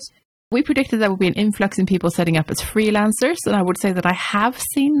COVID. We predicted there would be an influx in people setting up as freelancers, and I would say that I have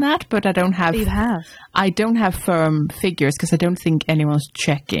seen that, but I don't have. You have. I don't have firm figures because I don't think anyone's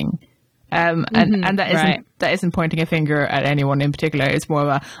checking. And that isn't pointing a finger at anyone in particular. It's more of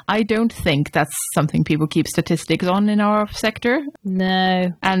a, I don't think that's something people keep statistics on in our sector. No.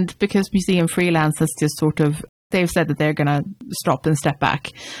 And because museum freelancers just sort of, they've said that they're going to stop and step back.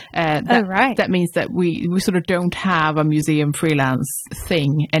 That means that we sort of don't have a museum freelance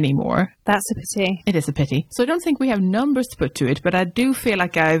thing anymore. That's a pity. It is a pity. So I don't think we have numbers to put to it, but I do feel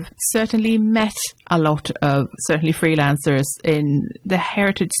like I've certainly met a lot of certainly freelancers in the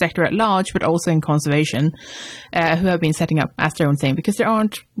heritage sector at large, but also in conservation, who have been setting up as their own thing because there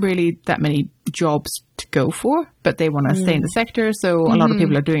aren't really that many jobs to go for, but they want to stay in the sector. So a lot of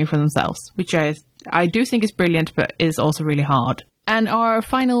people are doing it for themselves, which I do think is brilliant, but is also really hard. And our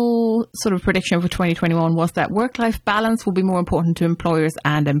final sort of prediction for 2021 was that work-life balance will be more important to employers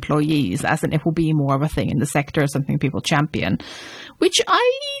and employees, as in it will be more of a thing in the sector, something people champion, which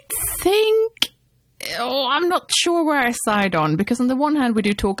I think, I'm not sure where I side on, because on the one hand, we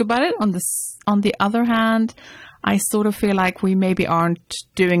do talk about it. On the other hand, I sort of feel like we maybe aren't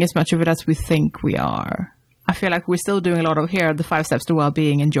doing as much of it as we think we are. I feel like we're still doing a lot of here are the 5 steps to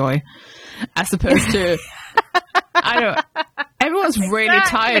well-being and joy, as opposed to, I don't, everyone's really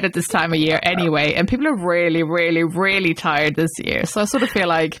tired at this time of year anyway, and people are really, really, really tired this year. So I sort of feel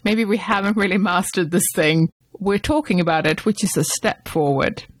like maybe we haven't really mastered this thing. We're talking about it, which is a step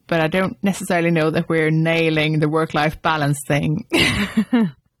forward, but I don't necessarily know that we're nailing the work-life balance thing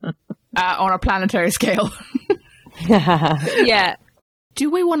on a planetary scale. Yeah. Do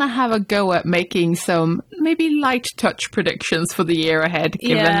we want to have a go at making some maybe light touch predictions for the year ahead,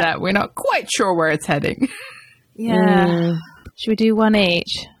 given that we're not quite sure where it's heading? Yeah. Should we do one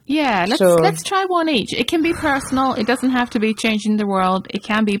each? Yeah, let's try one each. It can be personal. It doesn't have to be changing the world. It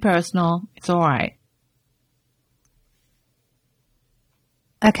can be personal. It's all right.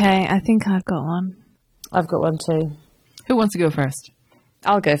 Okay, I think I've got one. I've got one too. Who wants to go first?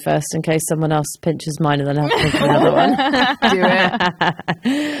 I'll go first in case someone else pinches mine and then I have to think of another one. Do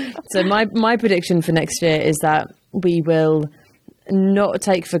it. So my prediction for next year is that we will not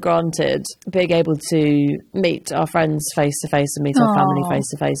take for granted being able to meet our friends face to face and meet our family face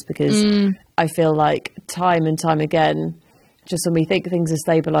to face, because I feel like time and time again, just when we think things are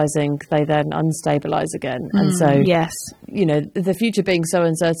stabilizing, they then unstabilize again. And so, yes, you know, the future being so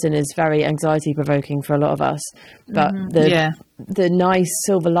uncertain is very anxiety provoking for a lot of us. But the nice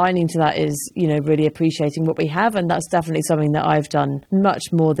silver lining to that is, you know, really appreciating what we have. And that's definitely something that I've done much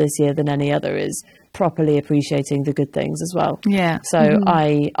more this year than any other, is properly appreciating the good things as well. Yeah. So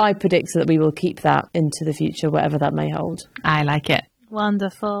I predict that we will keep that into the future, whatever that may hold. I like it.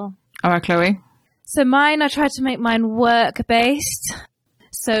 Wonderful. All right, Chloe. So mine, I tried to make mine work-based.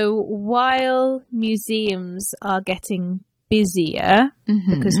 So while museums are getting busier,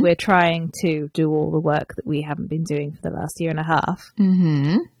 because we're trying to do all the work that we haven't been doing for the last year and a half,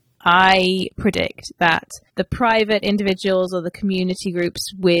 I predict that the private individuals or the community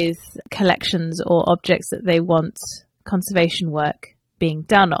groups with collections or objects that they want conservation work being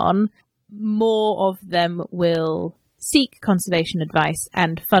done on, more of them will seek conservation advice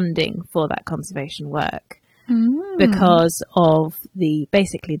and funding for that conservation work because of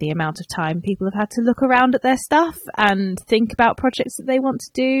basically the amount of time people have had to look around at their stuff and think about projects that they want to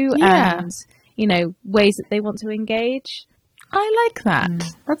do and, you know, ways that they want to engage. I like that.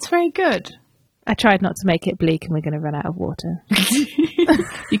 That's very good. I tried not to make it bleak and we're going to run out of water.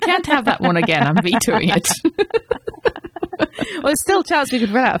 You can't have that one again. I'm vetoing it. Well, there's still a chance we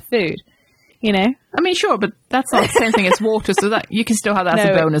could run out of food. You know? I mean, sure, but that's not the same thing as water, so that you can still have that as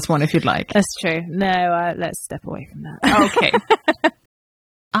a bonus one if you'd like. That's true. No, let's step away from that. Okay.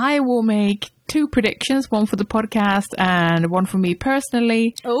 I will make 2 predictions, one for the podcast and one for me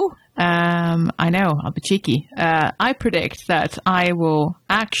personally. Oh. I know, I'll be cheeky. I predict that I will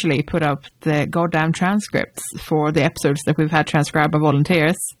actually put up the goddamn transcripts for the episodes that we've had transcribed by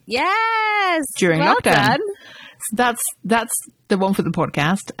volunteers. Yes! During well lockdown. Done. So that's the one for the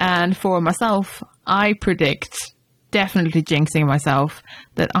podcast. And for myself, I predict, definitely jinxing myself,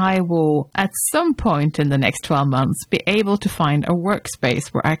 that I will, at some point in the next 12 months, be able to find a workspace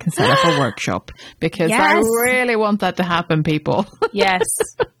where I can set up a workshop. Because I really want that to happen, people. Yes.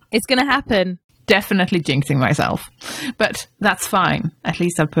 It's going to happen. Definitely jinxing myself. But that's fine. At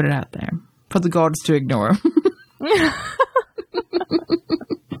least I've put it out there for the gods to ignore.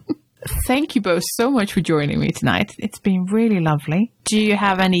 Thank you both so much for joining me tonight. It's been really lovely. Do you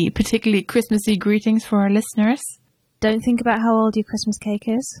have any particularly Christmassy greetings for our listeners? Don't think about how old your Christmas cake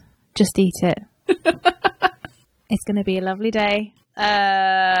is. Just eat it. It's going to be a lovely day.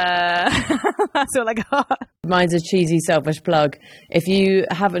 That's all I got. Mine's a cheesy, selfish plug. If you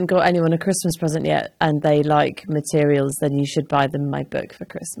haven't got anyone a Christmas present yet and they like materials, then you should buy them my book for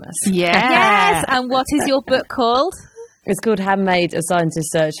Christmas. Yes. And what is your book called? It's called Handmade, A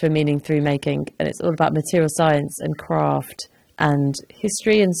Scientist's Search for Meaning Through Making. And it's all about material science and craft and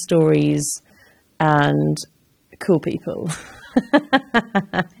history and stories and cool people.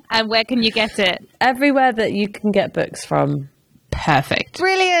 And where can you get it? Everywhere that you can get books from. Perfect.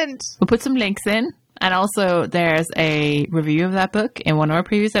 Brilliant. We'll put some links in. And also there's a review of that book in one of our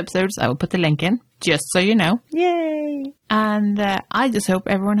previous episodes. I will put the link in, just so you know. Yay. And I just hope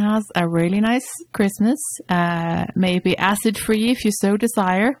everyone has a really nice Christmas. Maybe acid-free if you so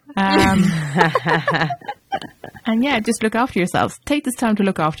desire. And yeah, just look after yourselves. Take this time to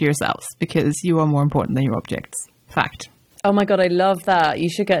look after yourselves because you are more important than your objects. Fact. Oh my God, I love that. You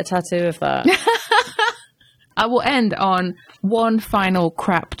should get a tattoo of that. I will end on one final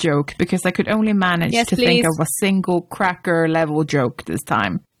crap joke because I could only manage to think of a single cracker level joke this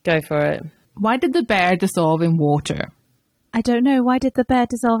time. Go for it. Why did the bear dissolve in water? I don't know. Why did the bear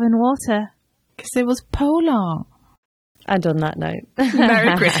dissolve in water? Because it was polar. And on that note,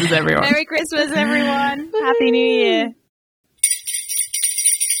 Merry Christmas, everyone. Merry Christmas, everyone. Happy New Year.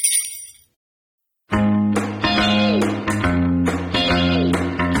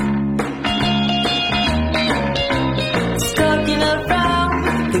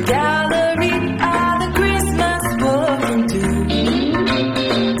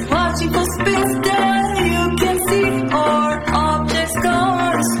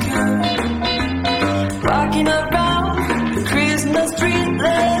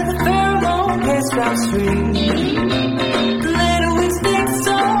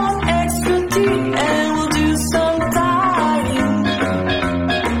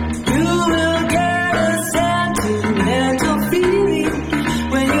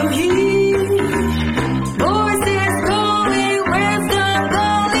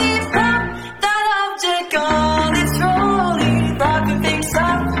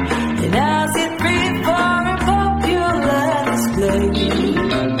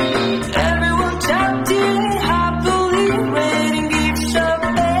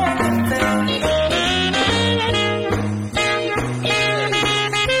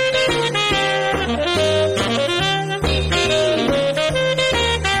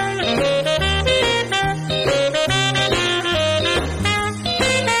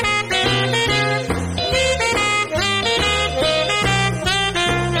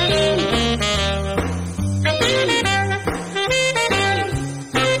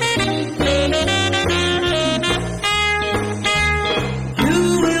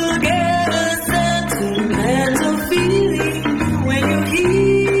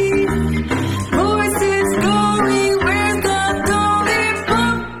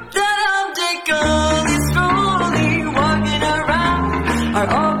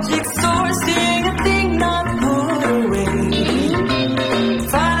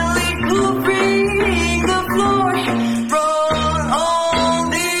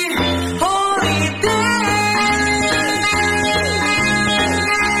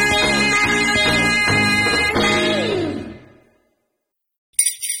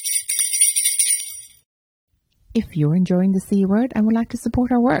 If you're enjoying the C Word and would like to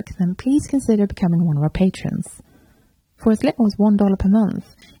support our work, then please consider becoming one of our patrons. For as little as $1 per month,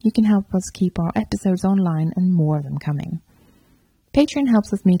 you can help us keep our episodes online and more of them coming. Patreon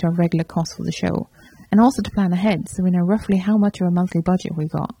helps us meet our regular costs for the show, and also to plan ahead so we know roughly how much of a monthly budget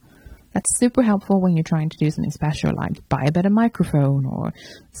we've got. That's super helpful when you're trying to do something special like buy a better microphone or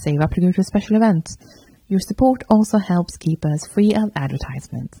save up to go to a special event. Your support also helps keep us free of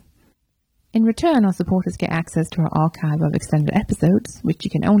advertisements. In return, our supporters get access to our archive of extended episodes, which you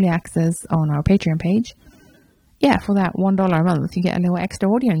can only access on our Patreon page. Yeah, for that $1 a month, you get a little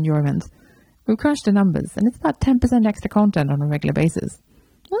extra audio enjoyment. We've crunched the numbers, and it's about 10% extra content on a regular basis.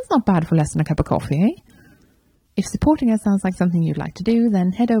 That's not bad for less than a cup of coffee, eh? If supporting us sounds like something you'd like to do,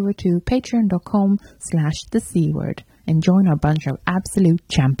 then head over to patreon.com/thecword and join our bunch of absolute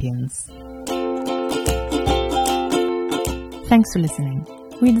champions. Thanks for listening.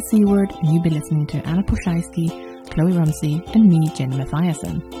 We're The C Word, and you've been listening to Anna Poshaisky, Chloe Rumsey, and me, Jenny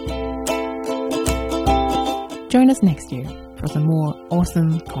Mathiasen. Join us next year for some more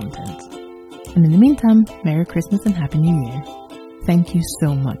awesome content. And in the meantime, Merry Christmas and Happy New Year. Thank you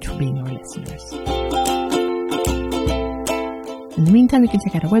so much for being our listeners. In the meantime, you can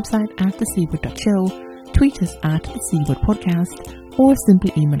check out our website at thecword.show, tweet us at The C Word Podcast, or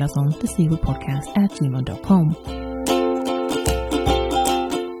simply email us on thecwordpodcast@gmail.com.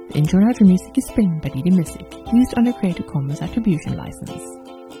 The intro and outro music is Spring by Didi Music, used under Creative Commons Attribution License.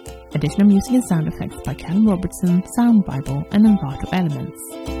 Additional music and sound effects by Callum Robertson, Sound Bible, and Envato Elements.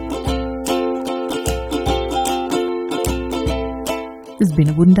 This has been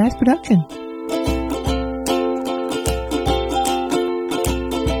a Wooden Dice production.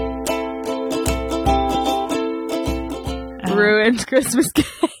 Ruined Christmas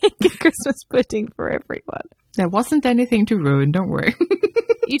cake and Christmas pudding for everyone. There wasn't anything to ruin, don't worry.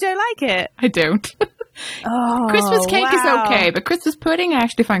 You don't like it? I don't. Oh, Christmas cake wow. is okay, but Christmas pudding I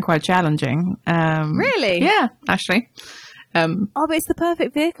actually find quite challenging. Really? Yeah, actually. Oh, but it's the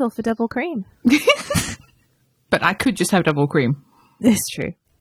perfect vehicle for double cream. But I could just have double cream. It's true.